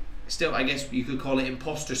still, I guess you could call it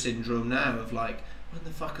imposter syndrome now, of like, when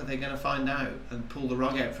the fuck are they going to find out and pull the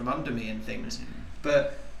rug out from under me and things.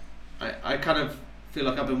 But I kind of feel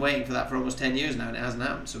like I've been waiting for that for almost 10 years now, and it hasn't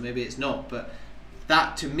happened, so maybe it's not. But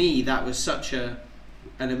that, to me, that was such an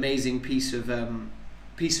amazing piece of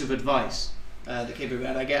advice that came from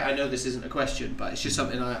it. I know this isn't a question, but it's just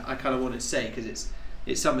something I kind of wanted to say, because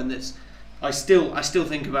it's something that's I still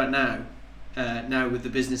think about now with the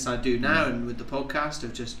business I do now and with the podcast,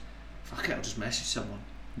 of just, fuck it, I'll just message someone.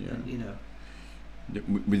 And,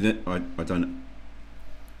 with it, I don't.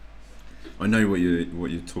 I know what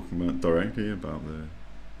you're talking about directly, about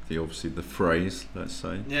the obviously the phrase, let's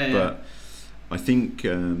say. But I think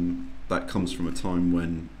that comes from a time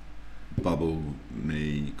when Bubble,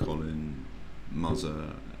 me, Colin,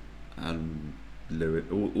 Muzzer, and Lewis,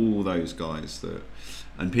 all those guys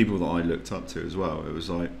and people that I looked up to as well. It was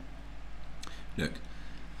like, look,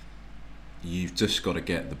 you've just got to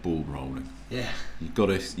get the ball rolling.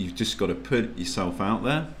 You've just got to put yourself out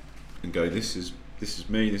there and go, this is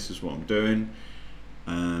me, this is what I'm doing,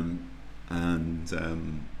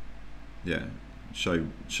 show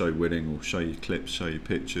winning, or show your clips, show your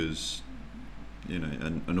pictures,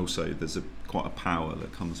 and also there's quite a power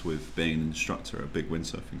that comes with being an instructor at a big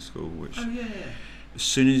windsurfing school, which as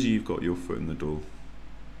soon as you've got your foot in the door,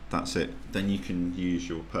 that's it. Then you can use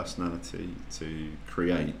your personality to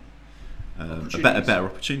create a better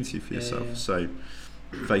opportunity for yourself. So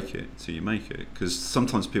fake it till you make it, because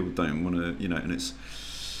sometimes people don't want to, and it's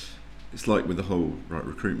like with the whole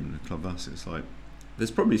recruitment at Club Vass, it's like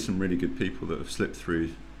there's probably some really good people that have slipped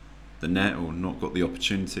through the net or not got the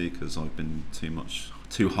opportunity because I've been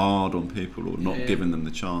too hard on people, or not given them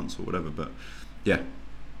the chance or whatever. But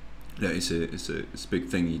it's a big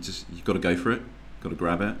thing. You've got to go for it, got to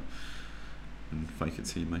grab it and fake it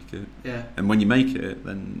till you make it. And when you make it,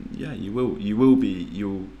 then you'll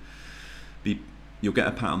get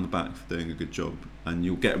a pat on the back for doing a good job, and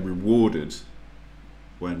you'll get rewarded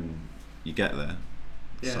when you get there.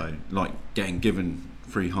 So like getting given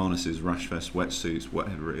free harnesses, rash vests, wetsuits,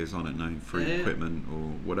 whatever it is, I don't know, free equipment or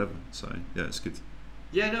whatever. So it's good.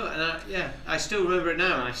 I still remember it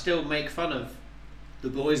now, and I still make fun of the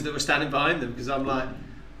boys that were standing behind them, because I'm like,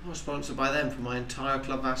 I was sponsored by them for my entire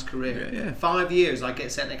Club Vass career. 5 years I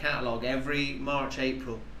get sent a catalogue every March,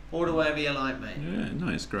 April. Order whatever you like, mate.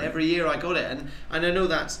 It's great. Every year I got it, and I know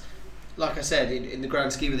that's, like I said, in the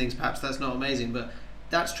grand scheme of things, perhaps that's not amazing, but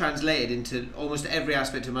that's translated into almost every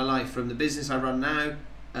aspect of my life, from the business I run now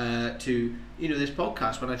to this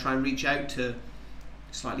podcast. When I try and reach out to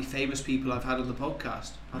slightly famous people I've had on the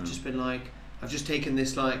podcast, I've just been like, I've just taken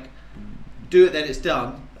this like, do it then it's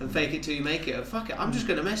done, and fake it till you make it. And fuck it, I'm just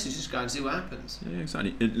going to message this guy and see what happens.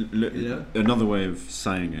 Exactly. Another way of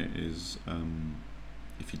saying it is,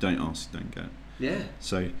 if you don't ask, you don't get.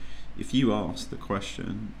 So if you ask the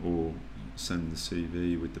question, or send the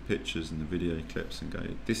CV with the pictures and the video clips and go,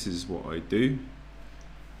 this is what I do,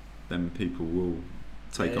 then people will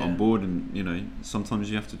take it on board. And sometimes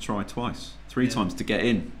you have to try twice, 3 times to get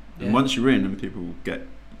in. And once you're in, and people get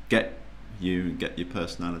you and get your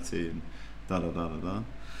personality and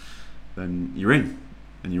then you're in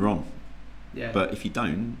and you're on. But if you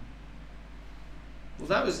don't, Well,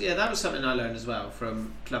 that was something I learned as well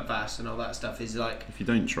from Club Vass and all that stuff. Is like, if you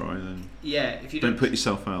don't try, then if you don't put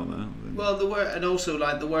yourself out there. Then. Well, and also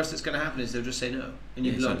like the worst that's going to happen is they'll just say no, and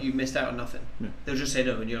you've missed out on nothing. Yeah. They'll just say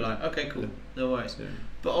no, and you're like, okay, cool, no worries. Yeah.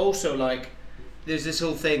 But also like, there's this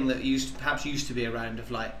whole thing that used to be around of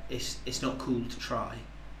like, it's not cool to try.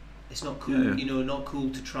 It's not cool, not cool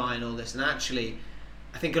to try and all this. And actually,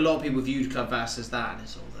 I think a lot of people viewed Club Vass as that, and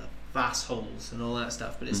it's all the Vass holes and all that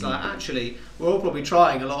stuff. But it's like, actually, we're all probably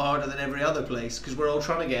trying a lot harder than every other place, because we're all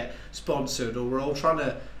trying to get sponsored, or we're all trying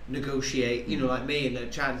to negotiate. Like me and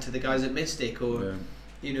chatting to the guys at Mystic, or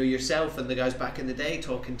yourself and the guys back in the day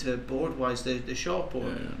talking to Boardwise, the shop,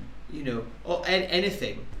 or or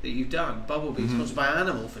anything that you've done. Bubblebee sponsored by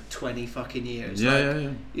Animal for 20 fucking years.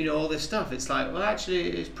 All this stuff. It's like, well, actually,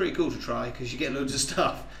 it's pretty cool to try, because you get loads of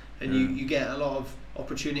stuff, and you get a lot of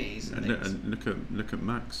opportunities. And look at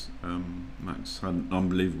Max. Max had an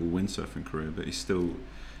unbelievable windsurfing career, but he's still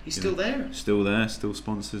there. Still there, still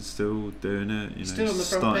sponsored, still doing it. Still on the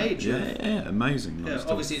front page. Yeah, amazing. Like,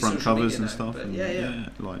 obviously front it's covers and now, stuff. And,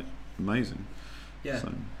 like amazing. Yeah.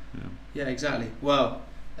 So, yeah, exactly. Well,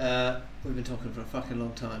 we've been talking for a fucking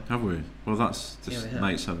long time. Have we? Well, that's just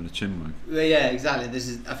mates having a chinwag. Well, yeah, exactly.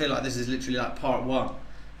 I feel like this is literally like part one.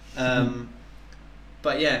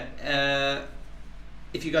 But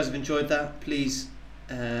if you guys have enjoyed that, please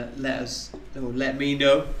let me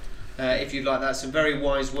know if you'd like that. Some very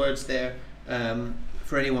wise words there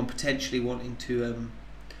for anyone potentially wanting to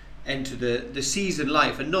enter the season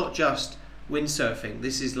life, and not just windsurfing.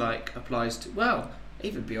 This is like applies to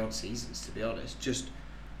even beyond seasons, to be honest. Just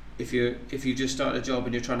if you just start a job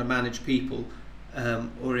and you're trying to manage people,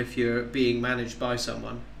 or if you're being managed by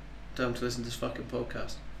someone, don't listen to this fucking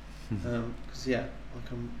podcast. Because I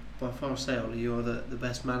can by far say, Ollie, you are the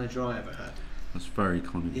best manager I ever had. That's very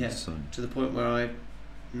kind of you to say. To the point where I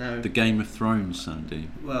now... The Game of Thrones, Sandy.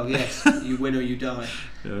 Well, yes, you win or you die.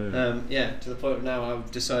 To the point where now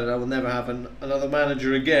I've decided I will never have another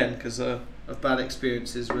manager again, because of bad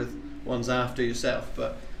experiences with ones after yourself.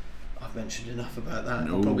 But I've mentioned enough about that.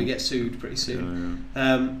 I'll probably get sued pretty soon.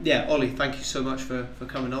 Ollie, thank you so much for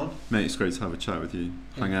coming on. Mate, it's great to have a chat with you.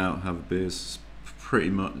 Hang out, have a beer. It's pretty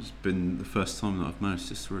much been the first time that I've managed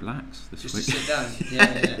just to relax this week. Just to sit down.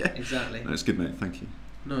 Yeah, exactly. No, it's good, mate. Thank you.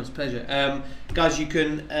 No, it's a pleasure. Guys, you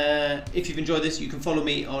can, if you've enjoyed this, you can follow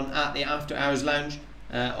me on @the After Hours Lounge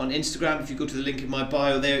on Instagram. If you go to the link in my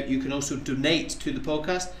bio there, you can also donate to the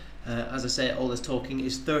podcast. As I say, all this talking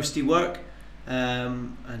is thirsty work. I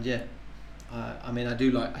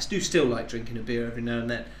do still like drinking a beer every now and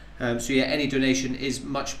then. Any donation is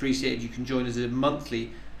much appreciated. You can join us as a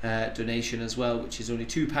monthly donation as well, which is only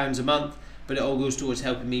 £2 a month, but it all goes towards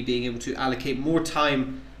helping me being able to allocate more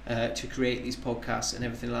time to create these podcasts and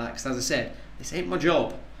everything like that. Because as I said, this ain't my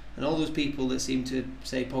job, and all those people that seem to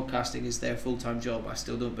say podcasting is their full-time job, I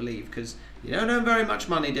still don't believe, because you don't earn very much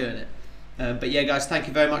money doing it. Guys, thank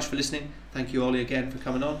you very much for listening. Thank you, Ollie, again for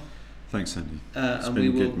coming on. Thanks, Andy. It's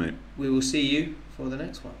been good, mate. We will see you for the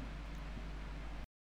next one.